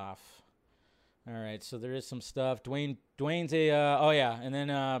that off. All right, so there is some stuff. Dwayne's a, and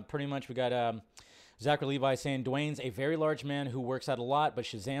then pretty much we got Zachary Levi saying, Dwayne's a very large man who works out a lot, but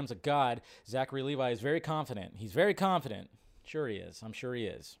Shazam's a god. Zachary Levi is very confident. He's very confident. Sure he is. I'm sure he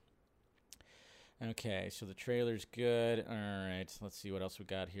is. Okay, so the trailer's good. All right, let's see what else we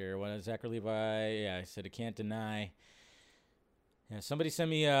got here. What is Zachary Levi? Yeah, I said I can't deny. Yeah, somebody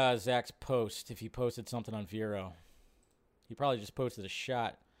send me Zach's post if he posted something on Vero. He probably just posted a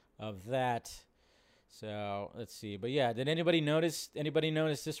shot of that. So let's see. But yeah, did anybody notice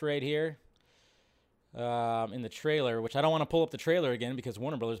this right here? In the trailer, which I don't want to pull up the trailer again because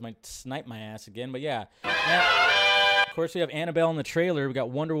Warner Brothers might snipe my ass again. But yeah. Of course, we have Annabelle in the trailer. We got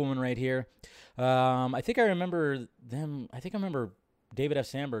Wonder Woman right here. I think I remember David F.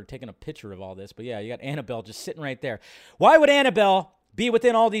 Sandberg taking a picture of all this. But yeah, you got Annabelle just sitting right there. Why would Annabelle be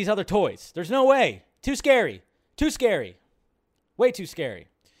within all these other toys? There's no way. Too scary. Way too scary.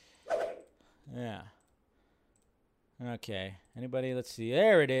 Yeah. Okay. Anybody? Let's see.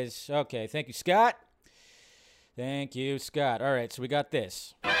 There it is. Okay. Thank you, Scott. All right. So we got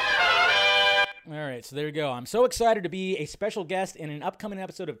this. All right. So there you go. I'm so excited to be a special guest in an upcoming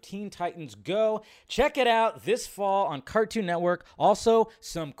episode of Teen Titans Go. Check it out this fall on Cartoon Network. Also,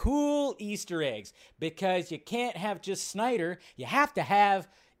 some cool Easter eggs because you can't have just Snyder. You have to have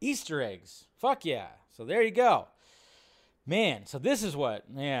Easter eggs. Fuck yeah. So there you go. Man, so this is what,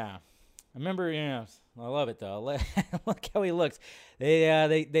 yeah. I remember, I love it though. Look how he looks.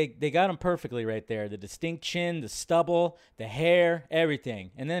 They got him perfectly right there. The distinct chin, the stubble, the hair,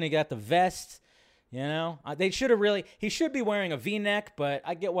 everything. And then he got the vest, He should be wearing a V-neck, but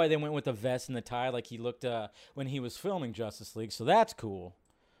I get why they went with the vest and the tie like he looked when he was filming Justice League. So that's cool.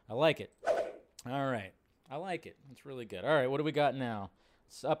 I like it. All right. I like it. It's really good. All right, what do we got now?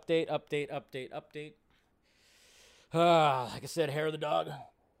 Let's update. Like I said, hair of the dog.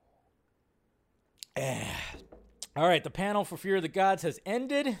 All right, the panel for Fear of the Gods has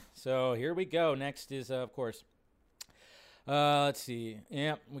ended. So here we go. Next is, of course, let's see.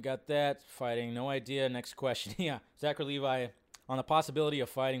 Yeah, we got that. Fighting, no idea. Next question. Yeah, Zachary Levi on the possibility of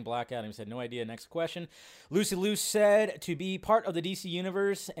fighting Black Adam. He said, no idea. Next question. Lucy Liu said, to be part of the DC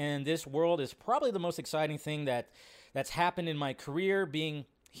Universe and this world is probably the most exciting thing that's happened in my career. Being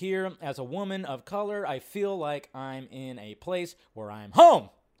here as a woman of color, I feel like I'm in a place where I'm home.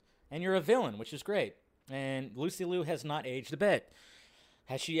 And you're a villain, which is great. And Lucy Liu has not aged a bit.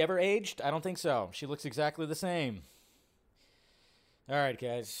 Has she ever aged? I don't think so. She looks exactly the same. All right,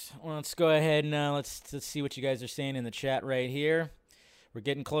 guys. Well, let's go ahead and let's see what you guys are saying in the chat right here. We're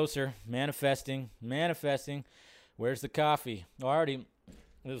getting closer. Manifesting. Where's the coffee? Already.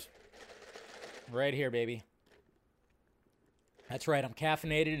 It was right here, baby. That's right. I'm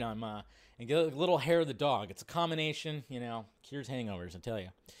caffeinated. And get a little hair of the dog. It's a combination, cures hangovers, I tell you.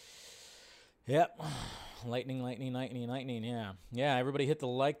 Yep. Lightning, yeah. Yeah, everybody hit the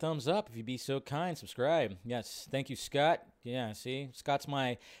like, thumbs up if you'd be so kind. Subscribe. Yes, thank you, Scott. Yeah, see? Scott's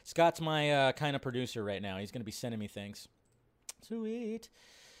my kind of producer right now. He's going to be sending me things. Sweet.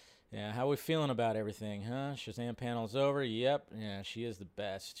 Yeah, how are we feeling about everything, huh? Shazam panel's over. Yep. Yeah, she is the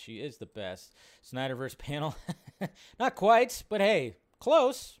best. Snyderverse panel. Not quite, but hey,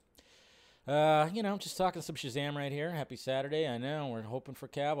 close. Just talking some Shazam right here. Happy Saturday. I know, we're hoping for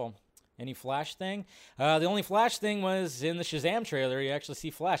Cavill. Any Flash thing? The only Flash thing was in the Shazam trailer. You actually see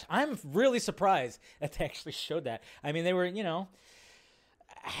Flash. I'm really surprised that they actually showed that. I mean, they were,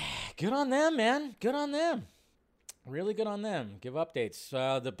 good on them, man. Good on them. Really good on them. Give updates.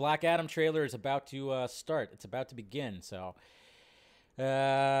 The Black Adam trailer is about to start. It's about to begin. So,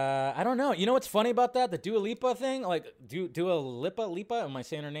 I don't know. You know what's funny about that? The Dua Lipa thing? Like, Dua Lipa? Am I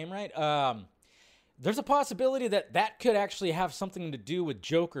saying her name right? There's a possibility that that could actually have something to do with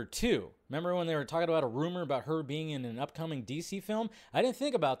Joker 2. Remember when they were talking about a rumor about her being in an upcoming DC film? I didn't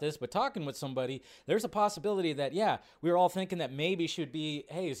think about this, but talking with somebody, there's a possibility that, yeah, we were all thinking that maybe she'd be,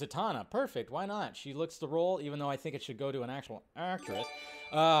 hey, Zatanna, perfect, why not? She looks the role, even though I think it should go to an actual actress.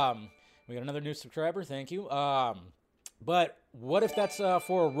 We got another new subscriber, thank you. But what if that's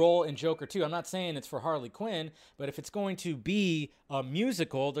for a role in Joker 2? I'm not saying it's for Harley Quinn, but if it's going to be a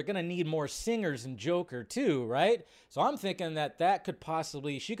musical, they're going to need more singers in Joker 2, right? So I'm thinking that could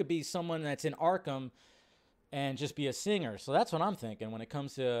possibly, she could be someone that's in Arkham and just be a singer. So that's what I'm thinking when it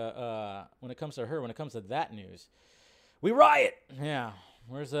comes to her, when it comes to that news. We riot! Yeah.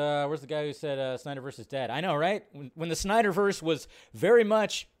 Where's the guy who said Snyderverse is dead? I know, right? When the Snyderverse was very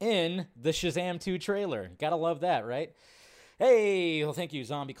much in the Shazam 2 trailer. Gotta love that, right? Hey, well, thank you,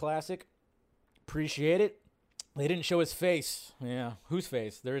 Zombie Classic. Appreciate it. They didn't show his face. Yeah, whose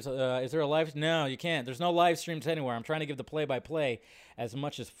face? Is there a live? No, you can't. There's no live streams anywhere. I'm trying to give the play-by-play as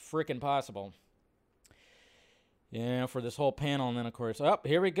much as frickin' possible. Yeah, for this whole panel, and then, of course,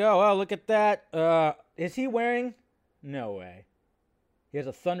 here we go. Oh, look at that. Is he wearing? No way. He has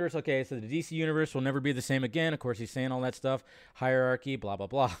a thunderous, okay, so the DC universe will never be the same again. Of course, he's saying all that stuff. Hierarchy, blah, blah,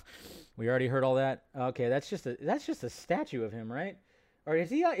 blah. We already heard all that. Okay, that's just a statue of him, right? Or is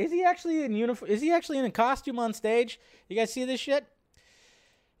he actually in uniform? Is he actually in a costume on stage? You guys see this shit?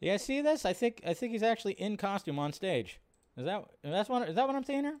 You guys see this? I think he's actually in costume on stage. Is that what I'm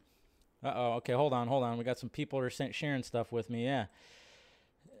saying here? Uh-oh, okay, hold on. We got some people who are sharing stuff with me, yeah.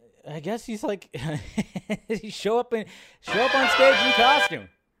 I guess he's like, he show up on stage in costume.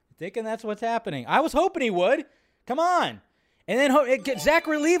 Thinking that's what's happening. I was hoping he would. Come on. And then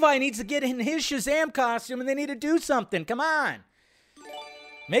Zachary Levi needs to get in his Shazam costume and they need to do something. Come on.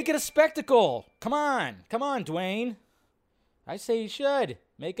 Make it a spectacle. Come on, Dwayne. I say you should.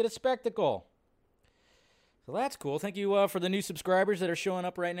 Make it a spectacle. So that's cool. Thank you for the new subscribers that are showing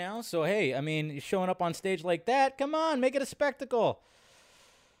up right now. So, hey, I mean, you're showing up on stage like that. Come on, make it a spectacle.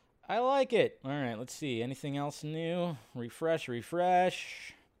 I like it. All right, let's see. Anything else new? Refresh.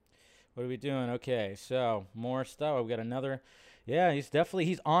 What are we doing? Okay, so more stuff. Oh, we got another. Yeah, he's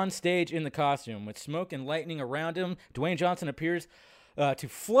on stage in the costume with smoke and lightning around him. Dwayne Johnson appears to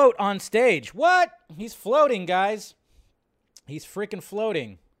float on stage. What? He's floating, guys. He's freaking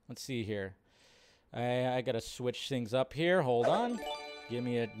floating. Let's see here. I got to switch things up here. Hold on. Give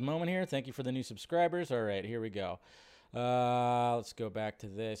me a moment here. Thank you for the new subscribers. All right, here we go. Let's go back to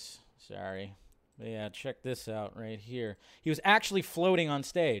this. Sorry. Yeah, check this out right here. He was actually floating on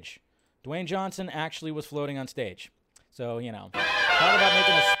stage. Dwayne Johnson actually was floating on stage. So, you know, talk about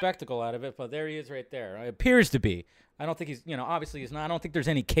making a spectacle out of it, but there he is right there. It appears to be. I don't think he's, obviously he's not. I don't think there's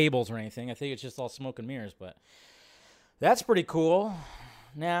any cables or anything. I think it's just all smoke and mirrors, but that's pretty cool.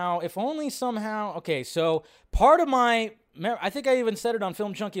 Now, if only somehow, okay, so part of my, I think I even said it on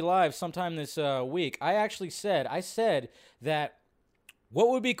Film Junkee Live sometime this week. I said that what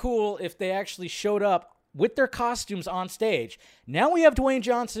would be cool if they actually showed up with their costumes on stage. Now we have Dwayne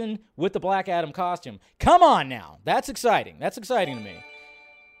Johnson with the Black Adam costume. Come on now. That's exciting. That's exciting to me.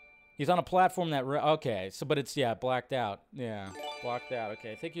 He's on a platform that, okay, so, but it's, yeah, blacked out. Yeah, blocked out.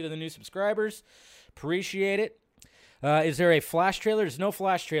 Okay, thank you to the new subscribers. Appreciate it. Is there a Flash trailer? There's no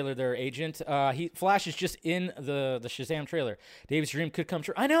Flash trailer there, Agent. Flash is just in the Shazam trailer. David's dream could come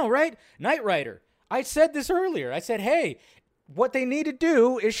true. I know, right? Knight Rider. I said this earlier. I said, hey, what they need to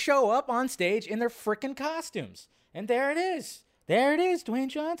do is show up on stage in their frickin' costumes. And there it is. There it is, Dwayne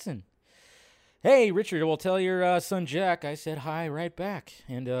Johnson. Hey, Richard, well, tell your son Jack I said hi right back.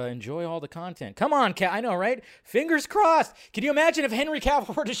 And enjoy all the content. Come on, Cat. I know, right? Fingers crossed. Can you imagine if Henry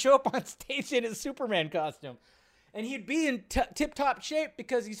Cavill were to show up on stage in his Superman costume? And he'd be in tip-top shape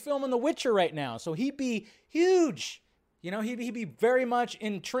because he's filming The Witcher right now. So he'd be huge. He'd be very much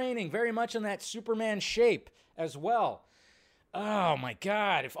in training, very much in that Superman shape as well. Oh, my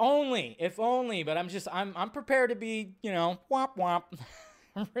God. If only. But I'm prepared to be, womp womp.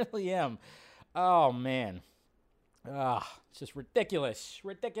 I really am. Oh, man. It's just ridiculous.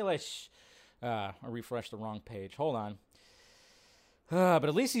 I refreshed the wrong page. Hold on. But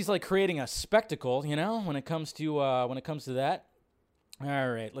at least he's like creating a spectacle, when it comes to that. All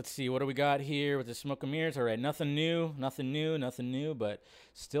right, let's see. What do we got here with the smoke and mirrors? All right, nothing new. But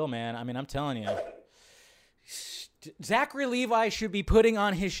still, man, I mean, I'm telling you, Zachary Levi should be putting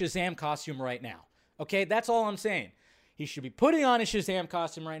on his Shazam costume right now. Okay, that's all I'm saying. He should be putting on his Shazam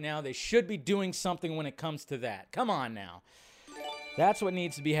costume right now. They should be doing something when it comes to that. Come on now. That's what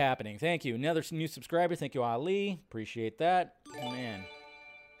needs to be happening. Thank you. Another new subscriber. Thank you, Ali. Appreciate that. Man,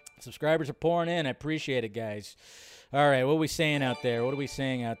 subscribers are pouring in. I appreciate it, guys. All right, what are we saying out there? What are we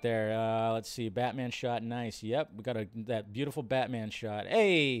saying out there? Let's see. Batman shot, nice. Yep, we got that beautiful Batman shot.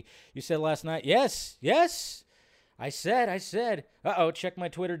 Hey, you said last night? Yes. I said. Uh-oh, check my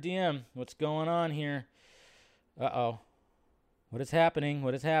Twitter DM. What's going on here? Uh-oh. What is happening?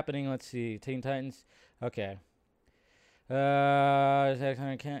 Let's see. Teen Titans. Okay. Ooh,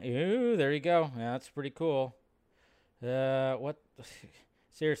 there you go. Yeah, that's pretty cool. What?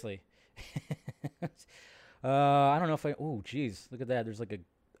 Seriously. I don't know if oh, geez. Look at that. There's like a...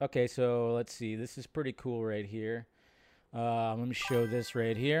 Okay, so let's see. This is pretty cool right here. Let me show this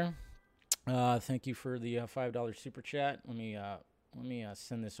right here. Thank you for the $5 super chat. Let me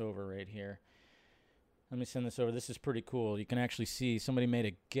send this over right here. Let me send this over. This is pretty cool. You can actually see somebody made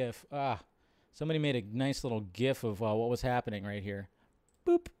a GIF. Somebody made a nice little GIF of what was happening right here.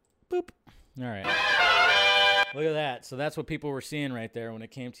 Boop, boop. All right. Look at that. So that's what people were seeing right there when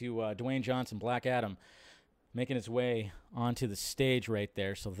it came to Dwayne Johnson, Black Adam, making his way onto the stage right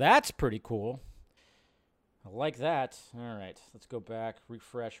there. So that's pretty cool. I like that. All right. Let's go back.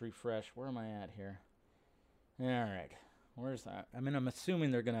 Refresh. Where am I at here? All right. Where's that? I mean, I'm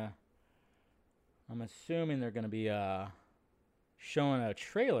assuming they're going to be showing a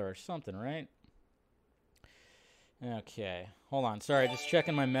trailer or something, right? Okay. Hold on. Sorry, just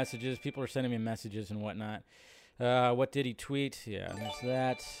checking my messages. People are sending me messages and whatnot. What did he tweet? Yeah, there's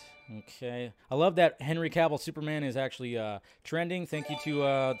that. Okay. I love that Henry Cavill Superman is actually trending. Thank you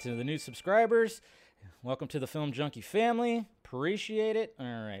to the new subscribers. Welcome to the Film Junkee family. Appreciate it. All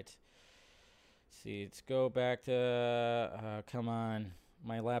right. Let's see. Let's go back to... come on.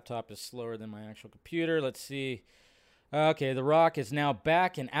 My laptop is slower than my actual computer. Let's see. Okay, The Rock is now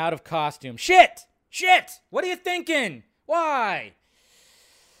back and out of costume. Shit! What are you thinking? Why?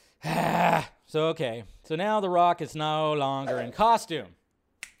 Okay. So now The Rock is no longer in costume.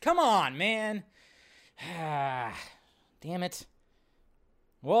 Come on, man. Damn it.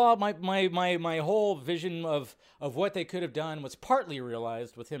 Well, my whole vision of what they could have done was partly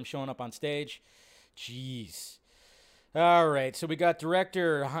realized with him showing up on stage. Jeez. All right, so we got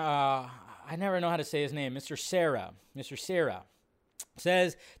director, I never know how to say his name, Mr. Sarah,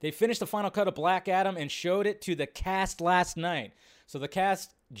 says they finished the final cut of Black Adam and showed it to the cast last night. So the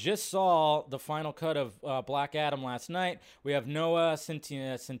cast just saw the final cut of Black Adam last night. We have Noah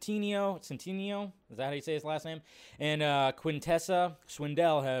Centineo, is that how you say his last name? And Quintessa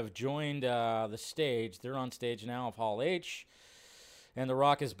Swindell have joined the stage. They're on stage now of Hall H. And The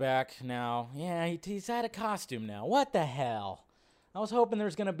Rock is back now. Yeah, he's out of costume now. What the hell? I was hoping there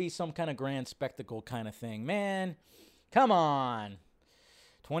was going to be some kind of grand spectacle kind of thing. Man, come on.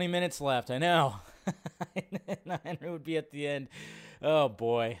 20 minutes left. I know. Henry would be at the end. Oh,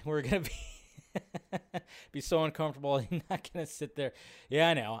 boy. We're going to be so uncomfortable. He's not going to sit there. Yeah,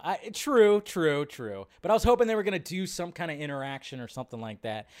 I know. True. But I was hoping they were going to do some kind of interaction or something like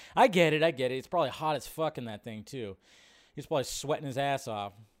that. I get it. It's probably hot as fuck in that thing, too. He's probably sweating his ass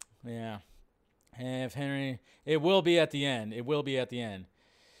off. Yeah. And if Henry... It will be at the end.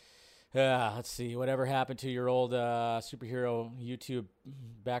 Let's see. Whatever happened to your old superhero YouTube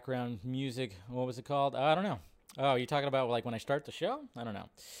background music? What was it called? I don't know. Oh, you're talking about like when I start the show? I don't know.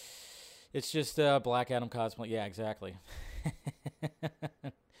 It's just Black Adam cosplay. Yeah, exactly.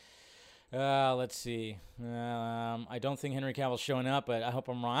 Let's see. I don't think Henry Cavill's showing up, but I hope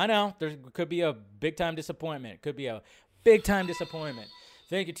I'm wrong. I know. There could be a big-time disappointment.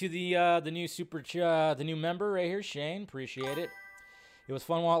 Thank you to the new the new member right here, Shane. Appreciate it. It was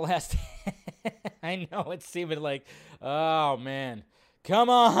fun while it lasted. I know it seemed like, oh man, come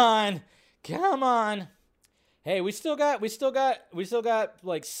on. Hey, we still got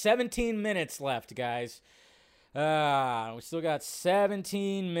like 17 minutes left, guys. We still got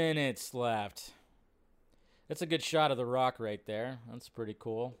 17 minutes left. That's a good shot of The Rock right there. That's pretty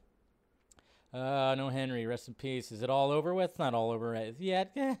cool. No Henry, rest in peace. Is it all over with? Not all over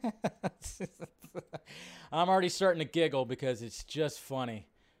yet. I'm already starting to giggle because it's just funny.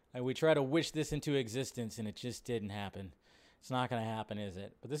 We try to wish this into existence and it just didn't happen. It's not going to happen, is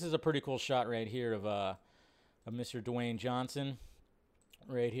it? But this is a pretty cool shot right here of Mr. Dwayne Johnson.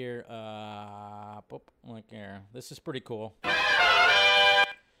 Right here. Look here. This is pretty cool.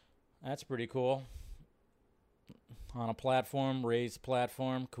 That's pretty cool. On a platform, raised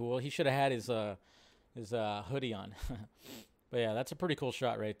platform, cool. He should have had his hoodie on. But yeah, that's a pretty cool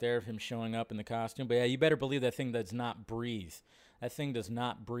shot right there of him showing up in the costume. But yeah, you better believe that thing does not breathe. That thing does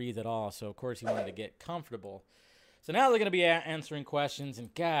not breathe at all. So of course he wanted to get comfortable. So now they're going to be answering questions,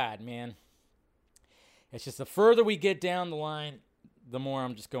 and God, man, it's just the further we get down the line, the more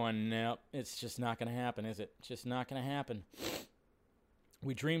I'm just going, nope, it's just not going to happen, is it? It's just not going to happen.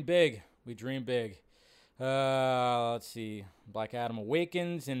 We dream big. We dream big. Let's see. Black Adam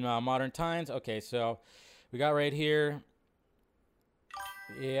Awakens in modern times. Okay, so we got right here.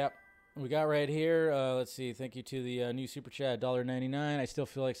 Yep. We got right here. Let's see. Thank you to the new super chat, $1.99. I still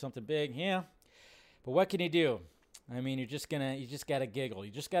feel like something big. Yeah. But what can you do? I mean, you just gotta giggle.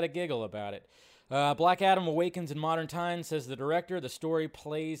 You just gotta giggle about it. Black Adam Awakens in modern times, says the director. The story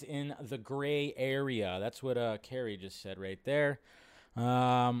plays in the gray area. That's what Carrie just said right there.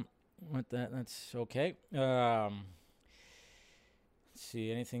 That's okay. Let's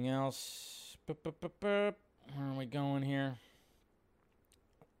see, anything else? Where are we going here?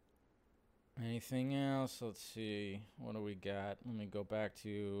 Anything else? Let's see. What do we got? Let me go back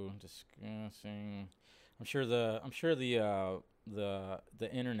to discussing. I'm sure the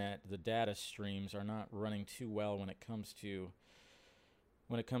internet, the data streams are not running too well when it comes to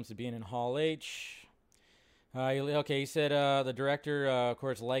being in Hall H. He said the director, of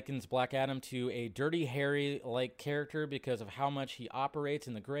course, likens Black Adam to a Dirty Harry-like character because of how much he operates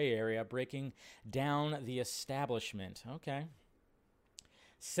in the gray area, breaking down the establishment. Okay.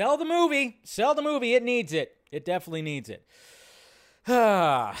 Sell the movie. Sell the movie. It needs it. It definitely needs it.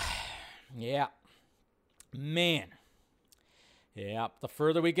 Yeah. Man. Yeah. The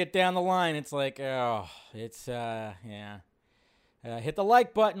further we get down the line, it's like, yeah. Hit the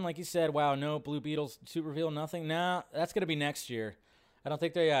like button, like you said. Wow, no Blue Beetle suit reveal, nothing. Nah, that's gonna be next year. I don't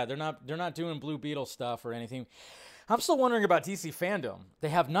think they're not doing Blue Beetle stuff or anything. I'm still wondering about DC fandom. They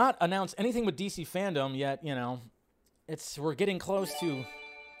have not announced anything with DC fandom yet. You know, we're getting close to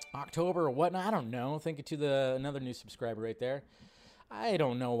October or whatnot. I don't know. Thank you to another new subscriber right there. I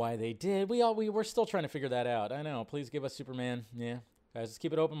don't know why they did. We're still trying to figure that out. I know. Please give us Superman. Yeah. Guys, let's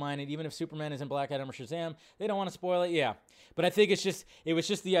keep it open-minded. Even if Superman is in Black Adam or Shazam, they don't want to spoil it. Yeah. But I think it was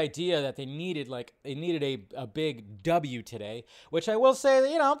just the idea that they needed a big W today, which I will say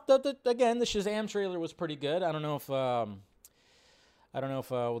that, again, the Shazam trailer was pretty good. I don't know if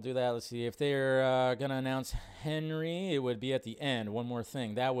we'll do that. Let's see. If they're going to announce Henry, it would be at the end. One more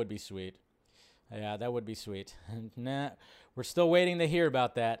thing. That would be sweet. Yeah, that would be sweet. Nah, we're still waiting to hear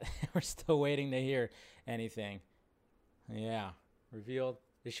about that. We're still waiting to hear anything. Yeah. Revealed.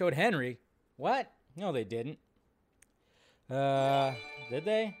 They showed Henry. What? No, they didn't. Did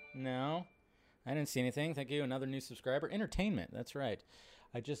they? No. I didn't see anything. Thank you. Another new subscriber. Entertainment. That's right.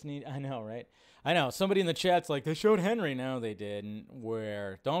 I know, right? I know. Somebody in the chat's like, they showed Henry. No, they didn't.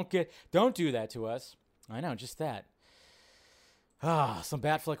 Where? Don't do that to us. I know, just that. Some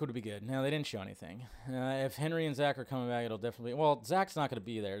Batfleck would be good. No, they didn't show anything. If Henry and Zach are coming back, it'll definitely... Well, Zach's not going to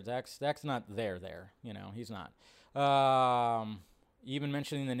be there. Zach's not there. You know, he's not. Even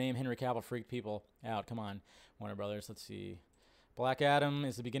mentioning the name Henry Cavill freaked people out. Come on, Warner Brothers. Let's see. Black Adam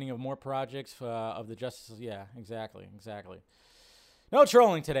is the beginning of more projects of the Justice... Yeah, exactly. No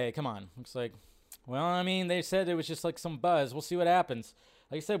trolling today. Come on. Looks like... Well, I mean, they said it was just like some buzz. We'll see what happens.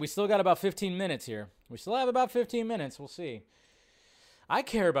 Like I said, we still got about 15 minutes here. We still have about 15 minutes. We'll see. I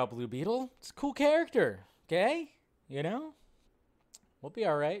care about Blue Beetle. It's a cool character. Okay? You know? We'll be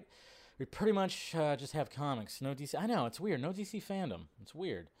all right. We pretty much just have comics. No DC. I know, it's weird. No DC fandom. It's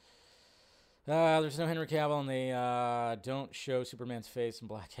weird. There's no Henry Cavill, and they don't show Superman's face in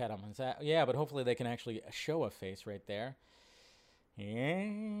Black Adam. Yeah, but hopefully they can actually show a face right there.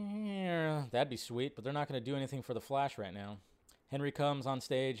 Yeah, that'd be sweet, but they're not going to do anything for the Flash right now. Henry comes on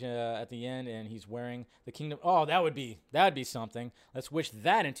stage at the end, and he's wearing the Kingdom... Oh, that'd be something. Let's wish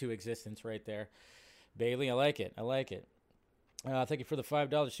that into existence right there. Bailey, I like it. Thank you for the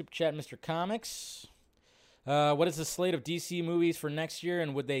 $5 super chat, Mr. Comics. What is the slate of DC movies for next year,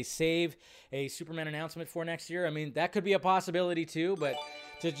 and would they save a Superman announcement for next year? I mean, that could be a possibility too, but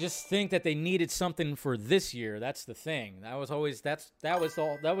to just think that they needed something for this year, that's the thing. That was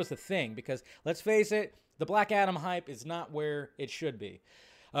the thing, because let's face it, the Black Adam hype is not where it should be.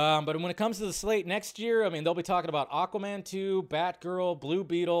 But when it comes to the slate next year, I mean, they'll be talking about Aquaman 2, Batgirl, Blue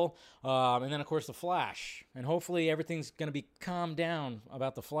Beetle, and then, of course, The Flash. And hopefully everything's going to be calmed down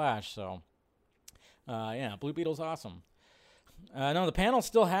about The Flash. So, yeah, Blue Beetle's awesome. No, the panel's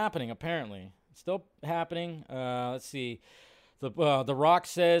still happening, apparently. Still happening. Let's see. The Rock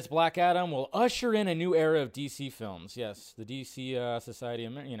says Black Adam will usher in a new era of DC films. Yes, the DC Society,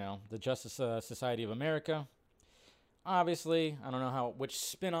 the Justice Society of America. Obviously, I don't know which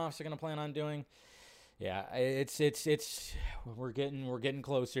spin-offs they're going to plan on doing. Yeah, we're getting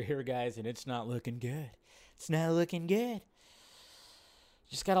closer here, guys, and it's not looking good. It's not looking good.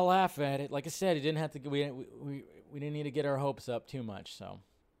 Just got to laugh at it. Like I said, we didn't need to get our hopes up too much, so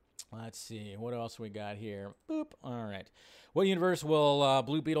Let's see. What else we got here? Boop. All right. What universe will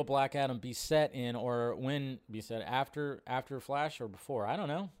Blue Beetle Black Adam be set in, or when be set? After Flash or before? I don't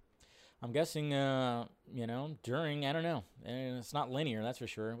know. I'm guessing, during. I don't know. And it's not linear, that's for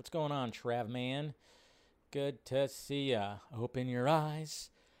sure. What's going on, Trav Man? Good to see ya. Open your eyes.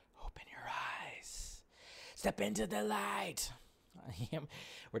 Open your eyes. Step into the light.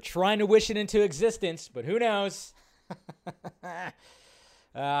 We're trying to wish it into existence, but who knows?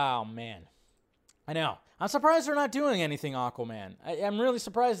 Oh, man. I know. I'm surprised they're not doing anything Aquaman. I'm really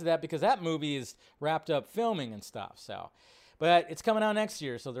surprised at that because that movie is wrapped up filming and stuff. So, but it's coming out next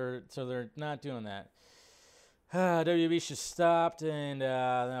year, so they're not doing that. WB should stopped, and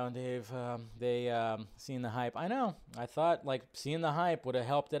no, Dave, they seen the hype. I know. I thought like seeing the hype would have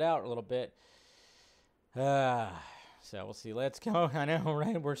helped it out a little bit. So we'll see. Let's go. I know,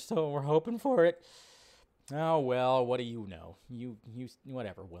 right? We're hoping for it. Oh well, what do you know? You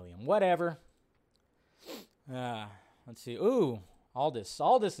whatever, William. Whatever. Let's see. Ooh, Aldous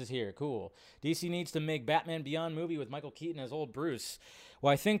is here. Cool. DC needs to make Batman Beyond movie with Michael Keaton as old Bruce.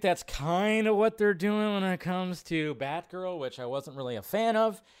 Well, I think that's kind of what they're doing when it comes to Batgirl, which I wasn't really a fan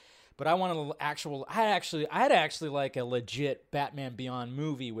of. But I wanted I'd actually like a legit Batman Beyond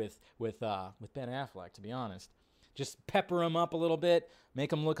movie with Ben Affleck, to be honest. Just pepper him up a little bit,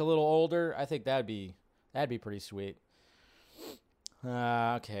 make him look a little older. I think that'd be pretty sweet.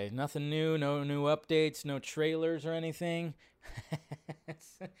 Okay, nothing new, no new updates, no trailers or anything.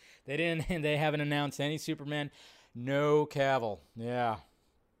 They haven't announced any Superman. No Cavill. Yeah.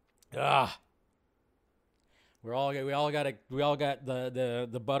 We all got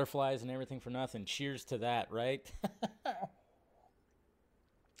the butterflies and everything for nothing. Cheers to that, right?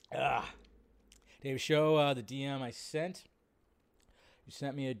 Dave, show the DM I sent. You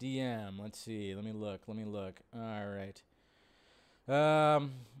sent me a DM. Let's see. Let me look. All right. I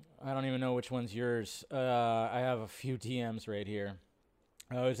don't even know which one's yours. I have a few DMs right here.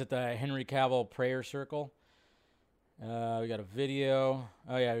 Oh, is it the Henry Cavill prayer circle? We got a video.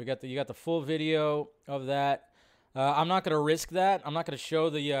 Oh yeah, you got the full video of that. I'm not gonna risk that. I'm not gonna show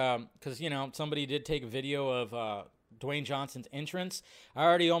the because somebody did take a video of Dwayne Johnson's entrance. I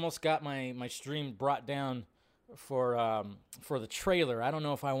already almost got my stream brought down for the trailer. I don't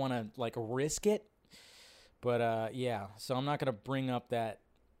know if I want to like risk it, but yeah. So I'm not gonna bring that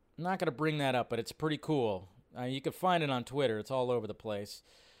up. But it's pretty cool. You can find it on Twitter. It's all over the place,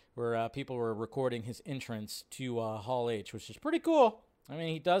 where people were recording his entrance to Hall H, which is pretty cool. I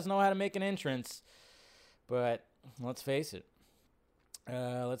mean, he does know how to make an entrance, but let's face it.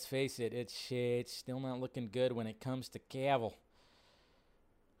 It's still not looking good when it comes to Cavill.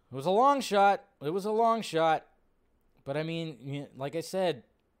 It was a long shot. But I mean, like I said,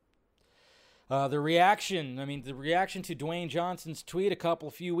 the reaction to Dwayne Johnson's tweet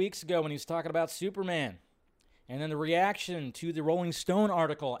a few weeks ago when he was talking about Superman. And then the reaction to the Rolling Stone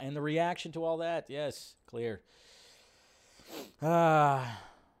article and the reaction to all that. Yes, clear. No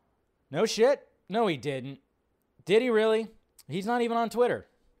shit. No, he didn't. Did he really? He's not even on Twitter.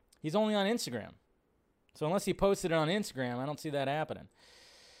 He's only on Instagram. So unless he posted it on Instagram, I don't see that happening.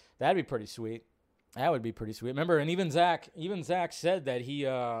 That'd be pretty sweet. That would be pretty sweet. Remember, and even Zach said that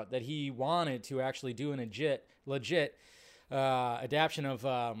he wanted to actually do an legit adaptation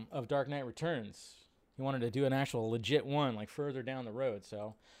of Dark Knight Returns. He wanted to do an actual legit one, like further down the road.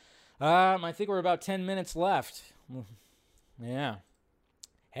 So, I think we're about 10 minutes left. Yeah.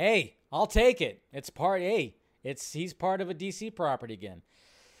 Hey, I'll take it. It's part A. He's part of a DC property again.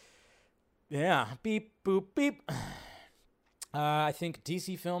 Yeah. Beep, boop, beep. I think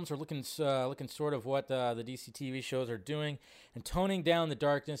DC films are looking sort of what the DC TV shows are doing, and toning down the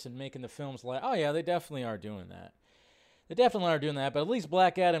darkness and making the films like. Oh yeah, they definitely are doing that. But at least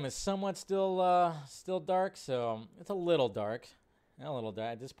Black Adam is somewhat still dark, so it's a little dark.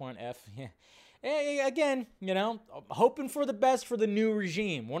 At this point. Yeah. Again, hoping for the best for the new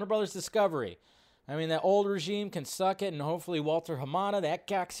regime, Warner Brothers Discovery. I mean, that old regime can suck it, and hopefully Walter Hamada, that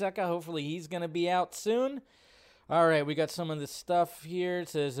cocksucker, hopefully he's gonna be out soon. All right, we got some of this stuff here. It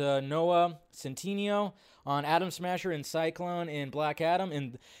says Noah Centineo on Atom Smasher and Cyclone in Black Adam.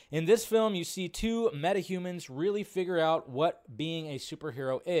 In this film, you see two metahumans really figure out what being a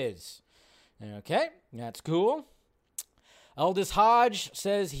superhero is. Okay, that's cool. Aldous Hodge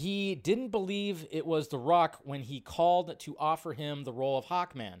says he didn't believe it was The Rock when he called to offer him the role of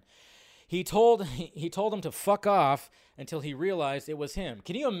Hawkman. He told him to fuck off until he realized it was him.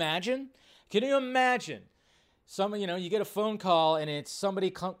 Can you imagine? You get a phone call and it's somebody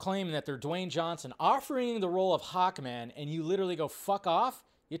claiming that they're Dwayne Johnson offering the role of Hawkman, and you literally go fuck off.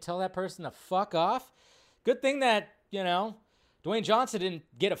 You tell that person to fuck off. Good thing that Dwayne Johnson didn't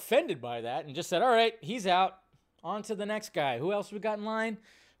get offended by that and just said, all right, he's out. On to the next guy. Who else we got in line?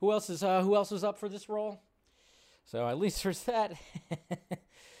 Who else is up for this role? So at least there's that.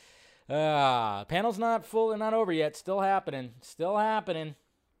 Panel's not full and not over yet. Still happening.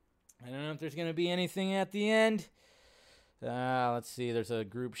 I don't know if there's going to be anything at the end. Let's see. There's a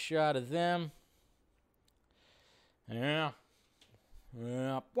group shot of them. Yeah.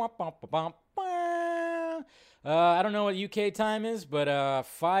 I don't know what UK time is, but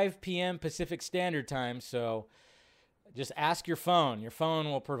 5 p.m. Pacific Standard Time. So just ask your phone. Your phone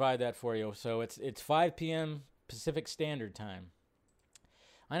will provide that for you. So it's 5 p.m. Pacific Standard Time.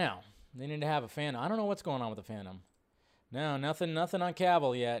 I know. They need to have a fandom. I don't know what's going on with the fandom. No, nothing on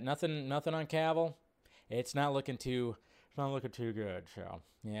Cavill yet. Nothing on Cavill. It's not looking too good. So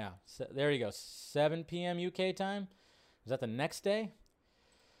yeah, so, there you go. 7 p.m. UK time. Is that the next day?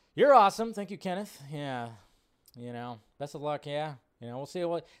 You're awesome. Thank you, Kenneth. Yeah, best of luck. Yeah, we'll see.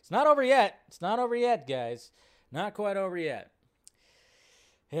 It's not over yet. It's not over yet, guys. Not quite over yet.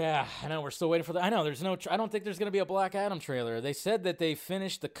 Yeah, I know. We're still waiting for I know. I don't think there's going to be a Black Adam trailer. They said that they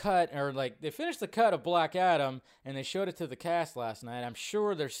finished the cut, of Black Adam, and they showed it to the cast last night. I'm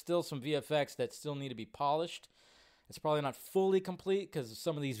sure there's still some VFX that still need to be polished. It's probably not fully complete because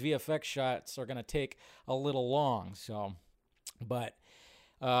some of these VFX shots are going to take a little long. So, but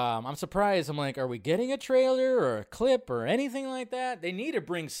I'm surprised. I'm like, are we getting a trailer or a clip or anything like that? They need to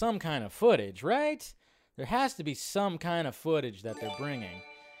bring some kind of footage, right? There has to be some kind of footage that they're bringing.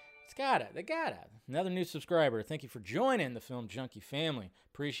 They gotta. Another new subscriber. Thank you for joining the Film Junkie family.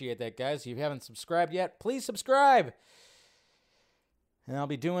 Appreciate that, guys. If you haven't subscribed yet, please subscribe. And I'll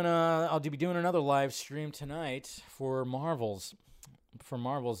be doing another live stream tonight for Marvel's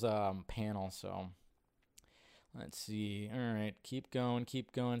panel. So let's see. All right, keep going,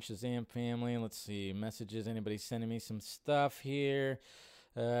 Shazam family. Let's see messages. Anybody sending me some stuff here?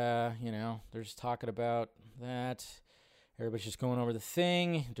 They're just talking about that. Everybody's just going over the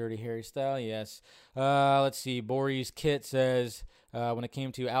thing. Dirty Harry style, yes. Let's see. Boris Kit says when it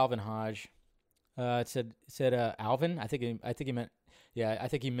came to Alvin Hodge, it said Alvin. I think he meant. Yeah, I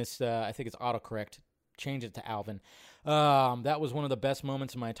think he missed. I think it's autocorrect. Change it to Alvin. That was one of the best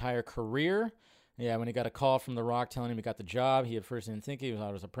moments of my entire career. Yeah, when he got a call from The Rock telling him he got the job, he at first didn't think it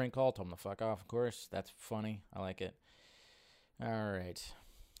was a prank call. Told him to fuck off. Of course, that's funny. I like it. All right,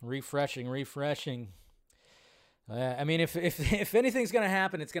 refreshing. I mean, if anything's going to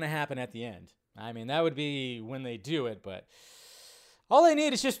happen, it's going to happen at the end. I mean, that would be when they do it, but all they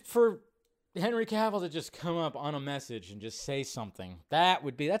need is just for Henry Cavill to just come up on a message and just say something.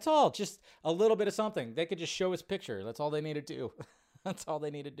 That's all, just a little bit of something. They could just show his picture. That's all they need to do. That's all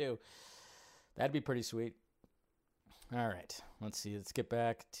they need to do. That'd be pretty sweet. All right, let's see. Let's get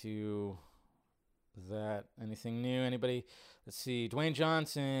back to that. Anything new? Anybody? Let's see. Dwayne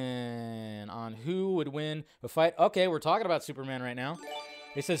Johnson on who would win a fight. Okay, we're talking about Superman right now.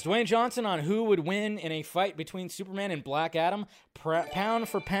 It says Dwayne Johnson on who would win in a fight between Superman and Black Adam. Pound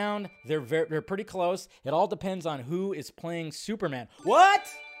for pound, they're pretty close. It all depends on who is playing Superman. What?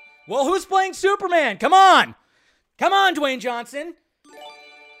 Well, who's playing Superman? Come on, Dwayne Johnson.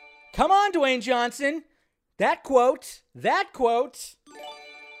 Come on, Dwayne Johnson. That quote.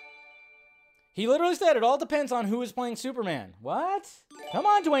 He literally said it all depends on who is playing Superman. What? Come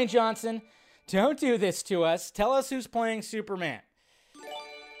on, Dwayne Johnson. Don't do this to us. Tell us who's playing Superman.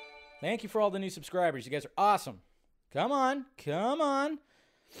 Thank you for all the new subscribers. You guys are awesome. Come on.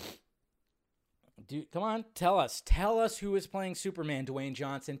 Dude, come on. Tell us who is playing Superman, Dwayne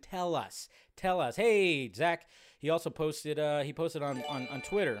Johnson. Tell us. Hey, Zach, he also posted on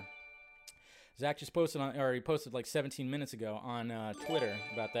Twitter. Zach just posted he posted like 17 minutes ago on Twitter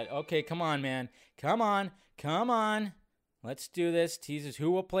about that. Okay, come on, man. Come on. Let's do this. Teases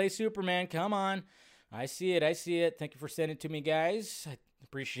who will play Superman. Come on. I see it. Thank you for sending it to me, guys. I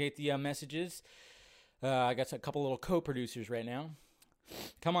appreciate the messages. I got a couple little co-producers right now.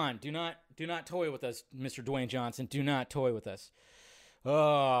 Come on. Do not toy with us, Mr. Dwayne Johnson. Do not toy with us.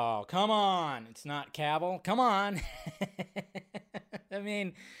 Oh, come on. It's not Cavill. Come on. I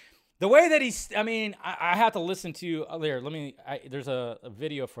mean, the way that I have to listen to, there's a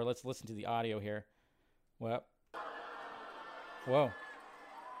video for, let's listen to the audio here. Well, whoa.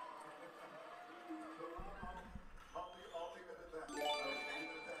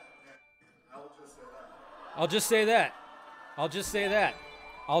 I'll just say that.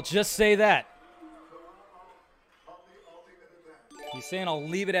 He's saying I'll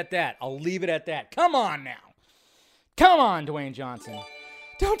leave it at that. Come on now. Come on, Dwayne Johnson.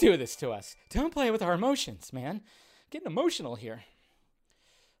 Don't do this to us. Don't play with our emotions, man. Getting emotional here.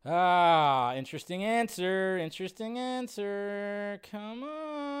 Interesting answer. Interesting answer. Come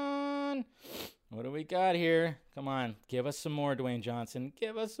on. What do we got here? Come on. Give us some more, Dwayne Johnson.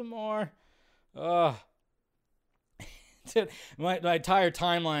 Give us some more. Dude, my entire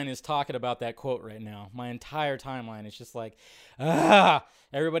timeline is talking about that quote right now. My entire timeline is just like,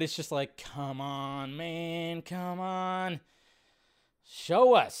 everybody's just like, come on, man, come on.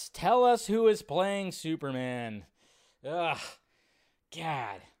 Show us. Tell us who is playing Superman. God.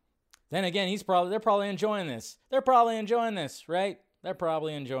 Then again, they're probably enjoying this. They're probably enjoying this, right? They're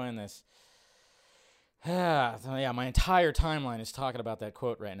probably enjoying this. So yeah, my entire timeline is talking about that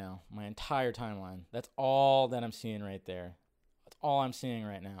quote right now. My entire timeline. That's all that I'm seeing right there. That's all I'm seeing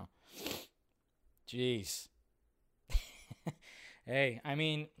right now. Jeez. Hey, I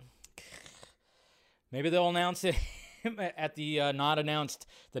mean, maybe they'll announce it at the non-announced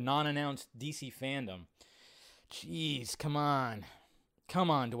DC fandom. Jeez, come on. Come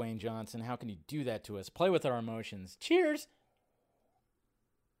on, Dwayne Johnson. How can you do that to us? Play with our emotions. Cheers.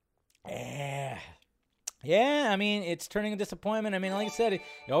 Yeah, I mean, it's turning a disappointment. I mean, like I said,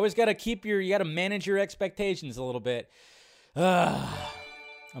 you always got to you got to manage your expectations a little bit.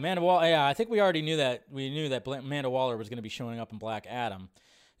 Amanda Waller, yeah, I think we already knew that. We knew that Amanda Waller was going to be showing up in Black Adam.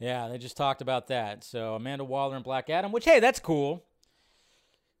 Yeah, they just talked about that. So Amanda Waller and Black Adam, which, hey, that's cool.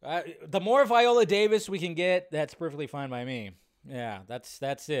 The more Viola Davis we can get, that's perfectly fine by me. Yeah, that's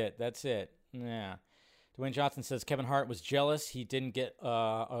it. That's it. Yeah. Dwayne Johnson says Kevin Hart was jealous he didn't get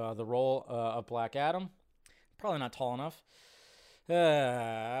the role of Black Adam. Probably not tall enough.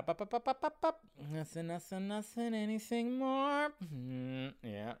 Nothing, anything more.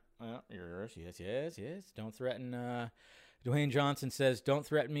 Yeah, yes. Don't threaten. Dwayne Johnson says, don't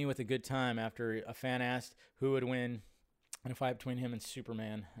threaten me with a good time after a fan asked who would win in a fight between him and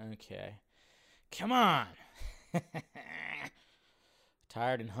Superman. Okay. Come on.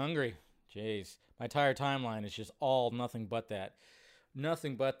 Tired and hungry. Jeez. My entire timeline is just all nothing but that.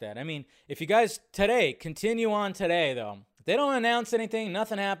 Nothing but that. I mean, if you guys continue on today, though. If they don't announce anything,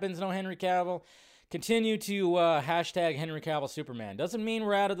 nothing happens, no Henry Cavill, continue to hashtag Henry Cavill Superman. Doesn't mean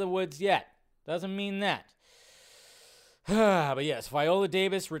we're out of the woods yet. Doesn't mean that. But yes, Viola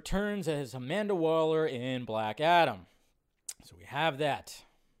Davis returns as Amanda Waller in Black Adam. So we have that.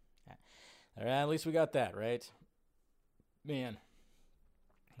 At least we got that, right? Man.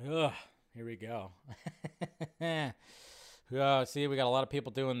 Ugh, here we go. Oh, see, we got a lot of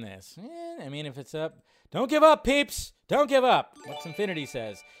people doing this. I mean, if it's up, don't give up, peeps. Don't give up. What's Infinity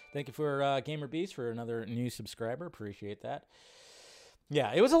says. Thank you for Gamer Beast for another new subscriber. Appreciate that.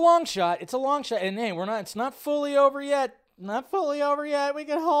 Yeah, it was a long shot. It's a long shot. And hey, it's not fully over yet. Not fully over yet. We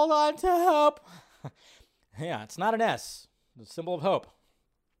can hold on to hope. Yeah, it's not an S. The symbol of hope.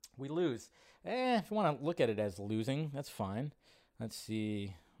 We lose. If you want to look at it as losing, that's fine. Let's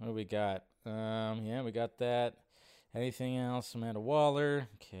see. What do we got? Yeah, we got that. Anything else? Amanda Waller.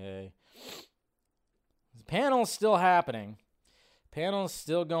 Okay. The panel's still happening. Panel's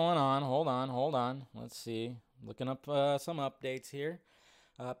still going on. Hold on. Let's see. Looking up some updates here.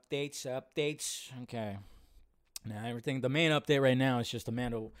 Updates. Okay. Now the main update right now is just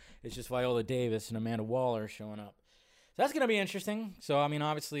Viola Davis and Amanda Waller showing up. So that's going to be interesting. So, I mean,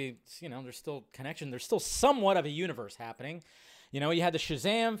 obviously, there's still connection. There's still somewhat of a universe happening. You had the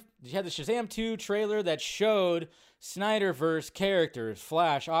Shazam 2 trailer that showed Snyderverse characters,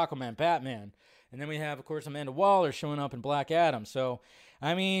 Flash, Aquaman, Batman. And then we have, of course, Amanda Waller showing up in Black Adam. So,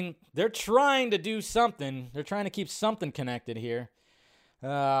 I mean, they're trying to do something. They're trying to keep something connected here.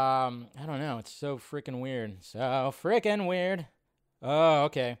 I don't know. It's so freaking weird. Oh,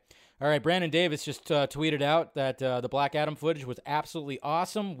 okay. All right, Brandon Davis just tweeted out that the Black Adam footage was absolutely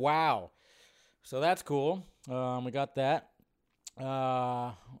awesome. Wow. So that's cool. We got that.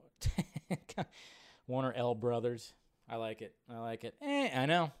 Warner L Brothers. I like it. I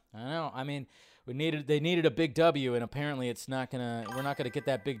know. I mean, they needed a big W, and apparently we're not gonna get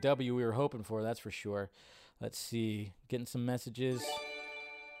that big W we were hoping for, that's for sure. Let's see. Getting some messages.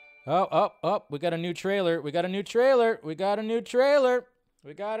 Oh, we got a new trailer. Let's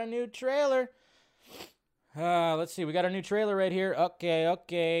see. We got a new trailer right here.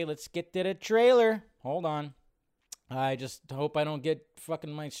 Okay. Let's get to the trailer. Hold on. I just hope I don't get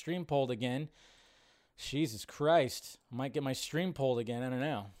fucking my stream pulled again. Jesus Christ. I might get my stream pulled again. I don't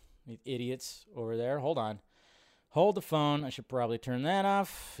know. You idiots over there. Hold on. Hold the phone. I should probably turn that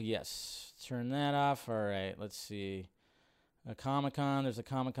off. Yes. Turn that off. All right. Let's see. There's a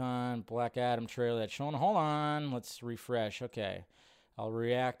Comic-Con Black Adam trailer that's showing. Hold on. Let's refresh. Okay. I'll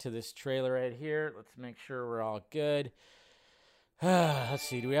react to this trailer right here. Let's make sure we're all good. Let's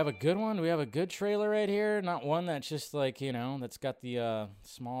see. Do we have a good one? Do we have a good trailer right here? Not one that's just like, that's got the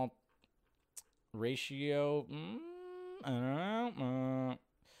small ratio. I don't know.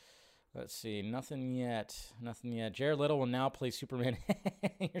 Let's see. Nothing yet. Nothing yet. Jared Leto will now play Superman.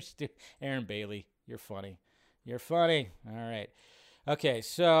 Aaron Bailey. You're funny. You're funny. All right. Okay,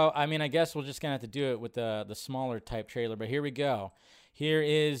 so, I guess we're just going to have to do it with the smaller type trailer, but here we go. Here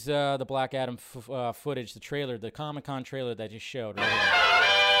is the Black Adam footage, the trailer, the Comic-Con trailer that I just showed right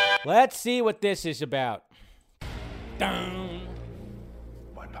here. Let's see what this is about. Dun.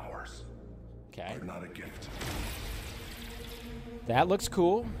 My powers Okay. are not a gift, That looks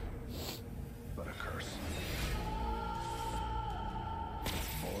cool. but a curse.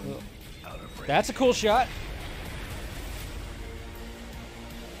 Born out of rage. That's a cool shot.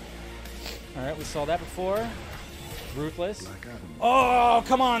 All right, we saw that before. Ruthless. Black Adam. Oh,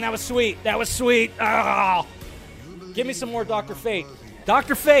 come on. That was sweet. That was sweet. Oh. Give me some more Dr. Fate.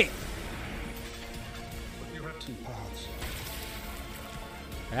 Dr. Fate. You have two paths.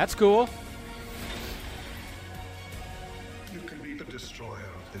 That's cool. You can be the destroyer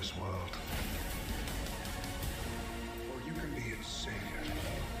of this world, or you can be its savior.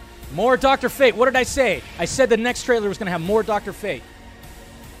 More Dr. Fate. What did I say? I said the next trailer was going to have more Dr. Fate.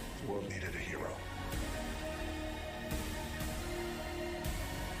 The world needed a hero.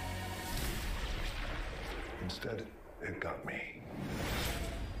 Instead, it got me.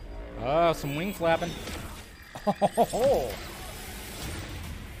 Oh, some wing flapping. Oh.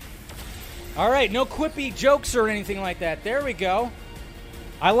 All right, no quippy jokes or anything like that. There we go.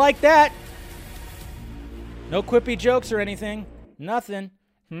 I like that. No quippy jokes or anything. Nothing.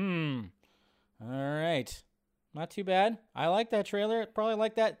 All right. Not too bad. I like that trailer. Probably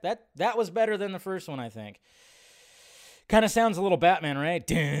like that. That was better than the first one, I think. Kind of sounds a little Batman, right?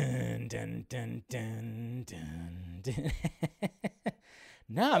 Dun, dun, dun, dun, dun, dun.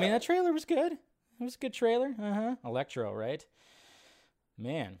 No, that trailer was good. It was a good trailer. Electro, right?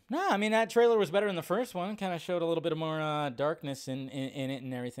 Man. No, that trailer was better than the first one. Kind of showed a little bit of more darkness in it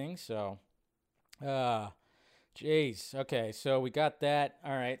and everything. So, jeez. Okay, so we got that.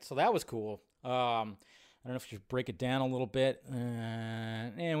 All right, so that was cool. I don't know if you should break it down a little bit.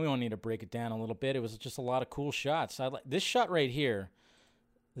 And we don't need to break it down a little bit. It was just a lot of cool shots. This shot right here.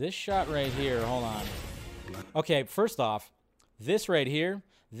 Hold on. Okay, first off, this right here,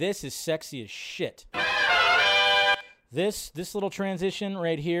 this is sexy as shit. This little transition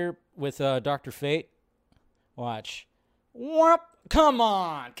right here with Dr. Fate. Watch. Whoop. Come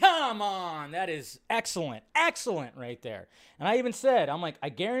on. That is excellent right there. And I even said, I'm like, I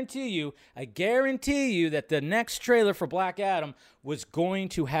guarantee you that the next trailer for Black Adam was going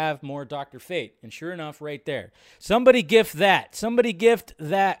to have more Dr. Fate. And sure enough, right there. Somebody gift that.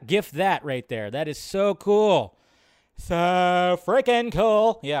 Gift that right there. That is so cool. So freaking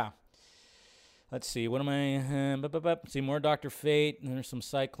cool. Yeah. Let's see. What am I? See, more Dr. Fate. And there's some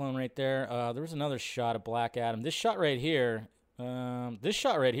Cyclone right there. There was another shot of Black Adam. This shot right here. This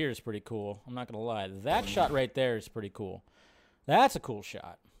shot right here is pretty cool. I'm not going to lie. That shot right there is pretty cool. That's a cool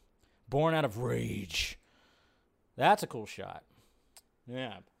shot. Born out of rage. That's a cool shot.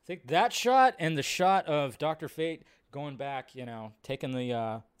 Yeah. I think that shot and the shot of Dr. Fate going back, taking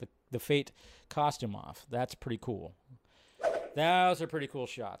the Fate costume off. That's pretty cool. Those are pretty cool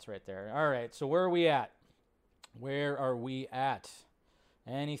shots right there. All right, so where are we at?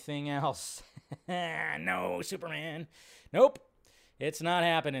 Anything else? No, Superman. Nope. It's not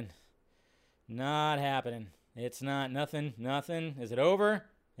happening. It's not. Nothing. Is it over?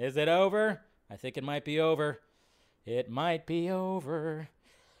 I think it might be over.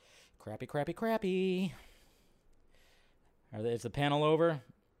 Crappy. Is the panel over?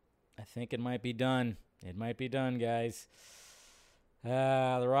 I think it might be done. Guys.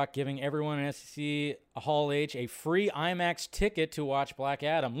 The Rock giving everyone in SEC Hall H a free IMAX ticket to watch Black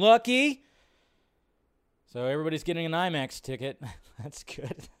Adam. Lucky! So everybody's getting an IMAX ticket. That's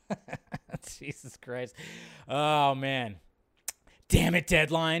good. Jesus Christ. Oh, man. Damn it,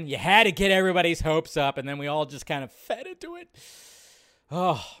 Deadline. You had to get everybody's hopes up, and then we all just kind of fed into it.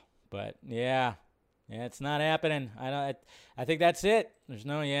 Oh, but yeah. Yeah, it's not happening. I think that's it. There's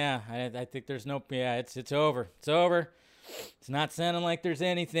no, I think there's no, it's over. It's not sounding like there's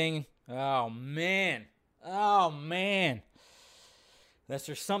anything. Oh, man. Unless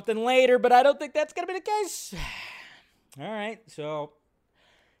there's something later, but I don't think that's going to be the case. All right, so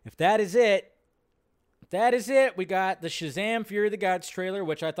if that is it, we got the Shazam Fury of the Gods trailer,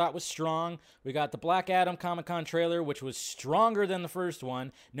 which I thought was strong. We got the Black Adam Comic-Con trailer, which was stronger than the first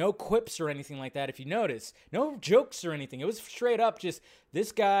one. No quips or anything like that, if you notice. No jokes or anything. It was straight up just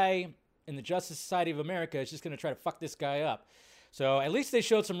this guy in the Justice Society of America is just going to try to fuck this guy up. So at least they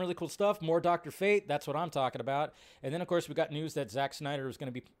showed some really cool stuff. More Dr. Fate. That's what I'm talking about. And then, of course, we got news that Zack Snyder is going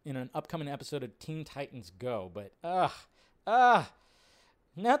to be in an upcoming episode of Teen Titans Go. But,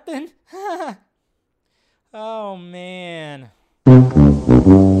 nothing. Oh, man.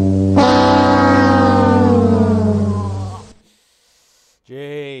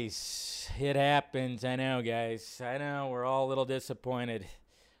 Jeez. It happens. I know, guys. I know. We're all a little disappointed.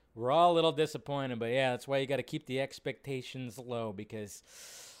 We're all a little disappointed, but yeah, that's why you got to keep the expectations low because,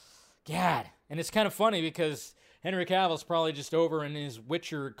 God. And it's kind of funny because Henry Cavill's probably just over in his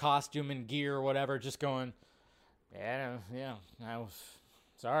Witcher costume and gear or whatever, just going, yeah, I was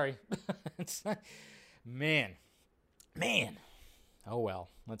sorry. It's not, man. Oh, well,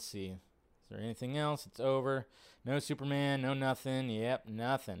 let's see. Is there anything else? It's over. No Superman, no nothing. Yep,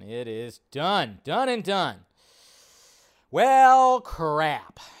 nothing. It is done. Done and done. Well,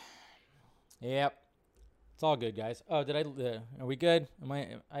 crap. Yep. It's all good, guys. Oh, did are we good?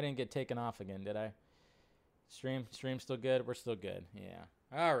 I didn't get taken off again, did I? Stream still good? We're still good. Yeah.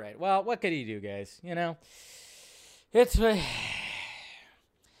 All right. Well, what could you do, guys? You know, it's we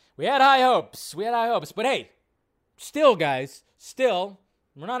had high hopes. But hey, still, guys,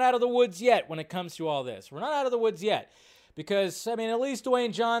 we're not out of the woods yet when it comes to all this. We're not out of the woods yet. Because, I mean, at least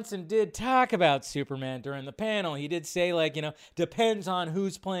Dwayne Johnson did talk about Superman during the panel. He did say, like, you know, depends on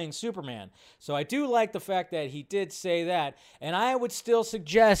who's playing Superman. So I do like the fact that he did say that. And I would still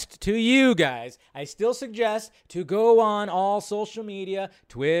suggest to you guys, to go on all social media,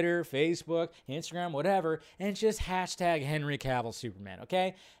 Twitter, Facebook, Instagram, whatever, and just hashtag Henry Cavill Superman,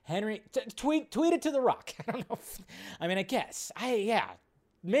 okay? Tweet it to The Rock. I don't know. I guess.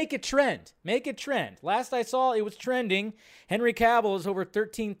 Make it trend. Last I saw, it was trending. Henry Cavill is over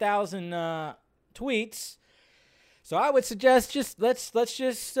 13,000 tweets. So I would suggest let's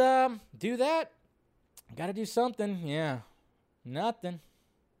just do that. Got to do something. Yeah. Nothing.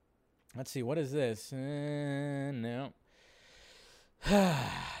 Let's see. What is this? No.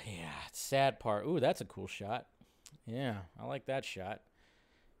 Yeah. Sad part. Ooh, that's a cool shot. Yeah, I like that shot.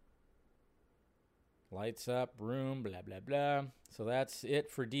 Lights up, room, blah, blah, blah. So that's it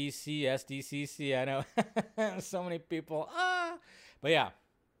for DC, SDCC. I know so many people. But yeah,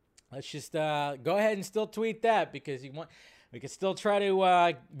 let's just go ahead and still tweet that because we can still try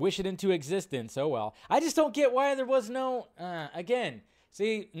to wish it into existence. Oh, well. I just don't get why there was no, again,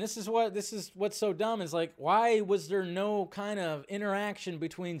 see, and this is what's so dumb is like, why was there no kind of interaction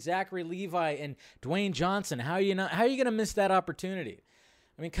between Zachary Levi and Dwayne Johnson? How are you going to miss that opportunity?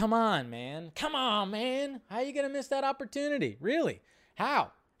 I mean, come on, man. How are you going to miss that opportunity? Really?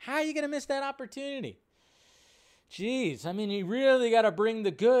 How? How are you going to miss that opportunity? Jeez, I mean, you really got to bring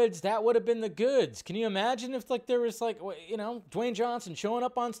the goods. That would have been the goods. Can you imagine if, like, there was, like, you know, Dwayne Johnson showing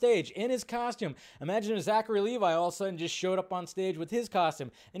up on stage in his costume. Imagine if Zachary Levi all of a sudden just showed up on stage with his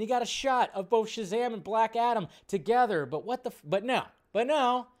costume, and he got a shot of both Shazam and Black Adam together. But no,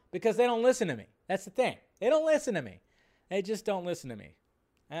 because they don't listen to me. That's the thing. They don't listen to me. They just don't listen to me.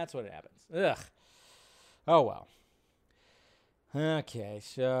 That's what happens. Ugh. Oh, well. Okay,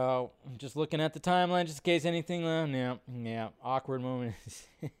 so I'm just looking at the timeline just in case anything. Yeah, awkward moment.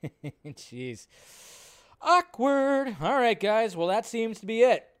 Jeez. Awkward. All right, guys. Well, that seems to be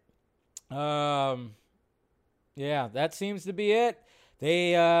it. Yeah, that seems to be it.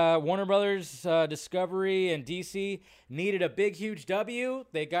 They, Warner Brothers, Discovery, and DC needed a big, huge W.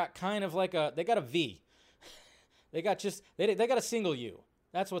 They got kind of like they got a V. They got a single U.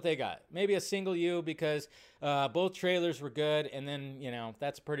 That's what they got. Maybe a single U because both trailers were good, and then, you know,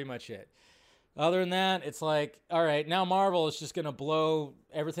 that's pretty much it. Other than that, it's like, all right, now Marvel is just going to blow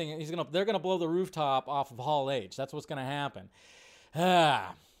everything. They're going to blow the rooftop off of Hall H. That's what's going to happen.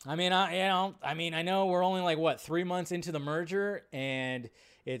 I know we're only like 3 months into the merger, and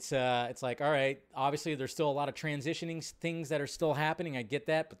it's like, all right, obviously there's still a lot of transitioning things that are still happening. I get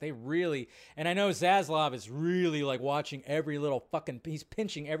that, but they really, and I know Zaslav is really like watching every little he's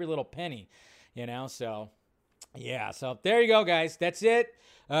pinching every little penny, you know, so yeah, so there you go, guys. That's it.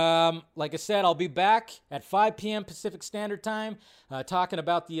 Like I said, I'll be back at 5 p.m. Pacific Standard Time talking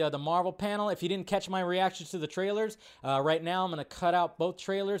about the Marvel panel. If you didn't catch my reactions to the trailers, right now I'm going to cut out both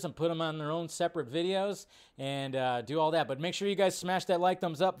trailers and put them on their own separate videos and do all that. But make sure you guys smash that like,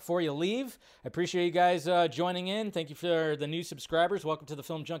 thumbs up before you leave. I appreciate you guys joining in. Thank you for the new subscribers. Welcome to the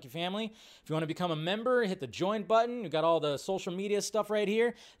Film Junkie family. If you want to become a member, hit the join button. We've got all the social media stuff right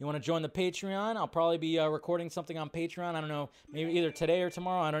here. You want to join the Patreon? I'll probably be recording something on Patreon. I don't know, maybe either today or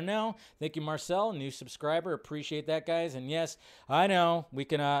tomorrow. I don't know. Thank you, Marcel, new subscriber. Appreciate that, guys. And yes, I know we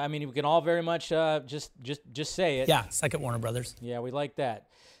can. We can all very much just say it. Yeah, second Warner Brothers. Yeah, we like that.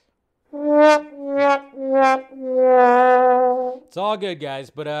 It's all good, guys,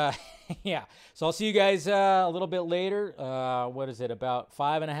 but yeah. So I'll see you guys a little bit later. What is it, about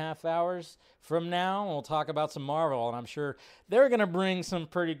 5.5 hours from now? We'll talk about some Marvel, and I'm sure they're going to bring some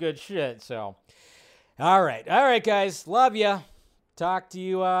pretty good shit. So, all right, guys. Love ya. Talk to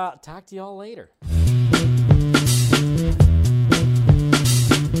you all later.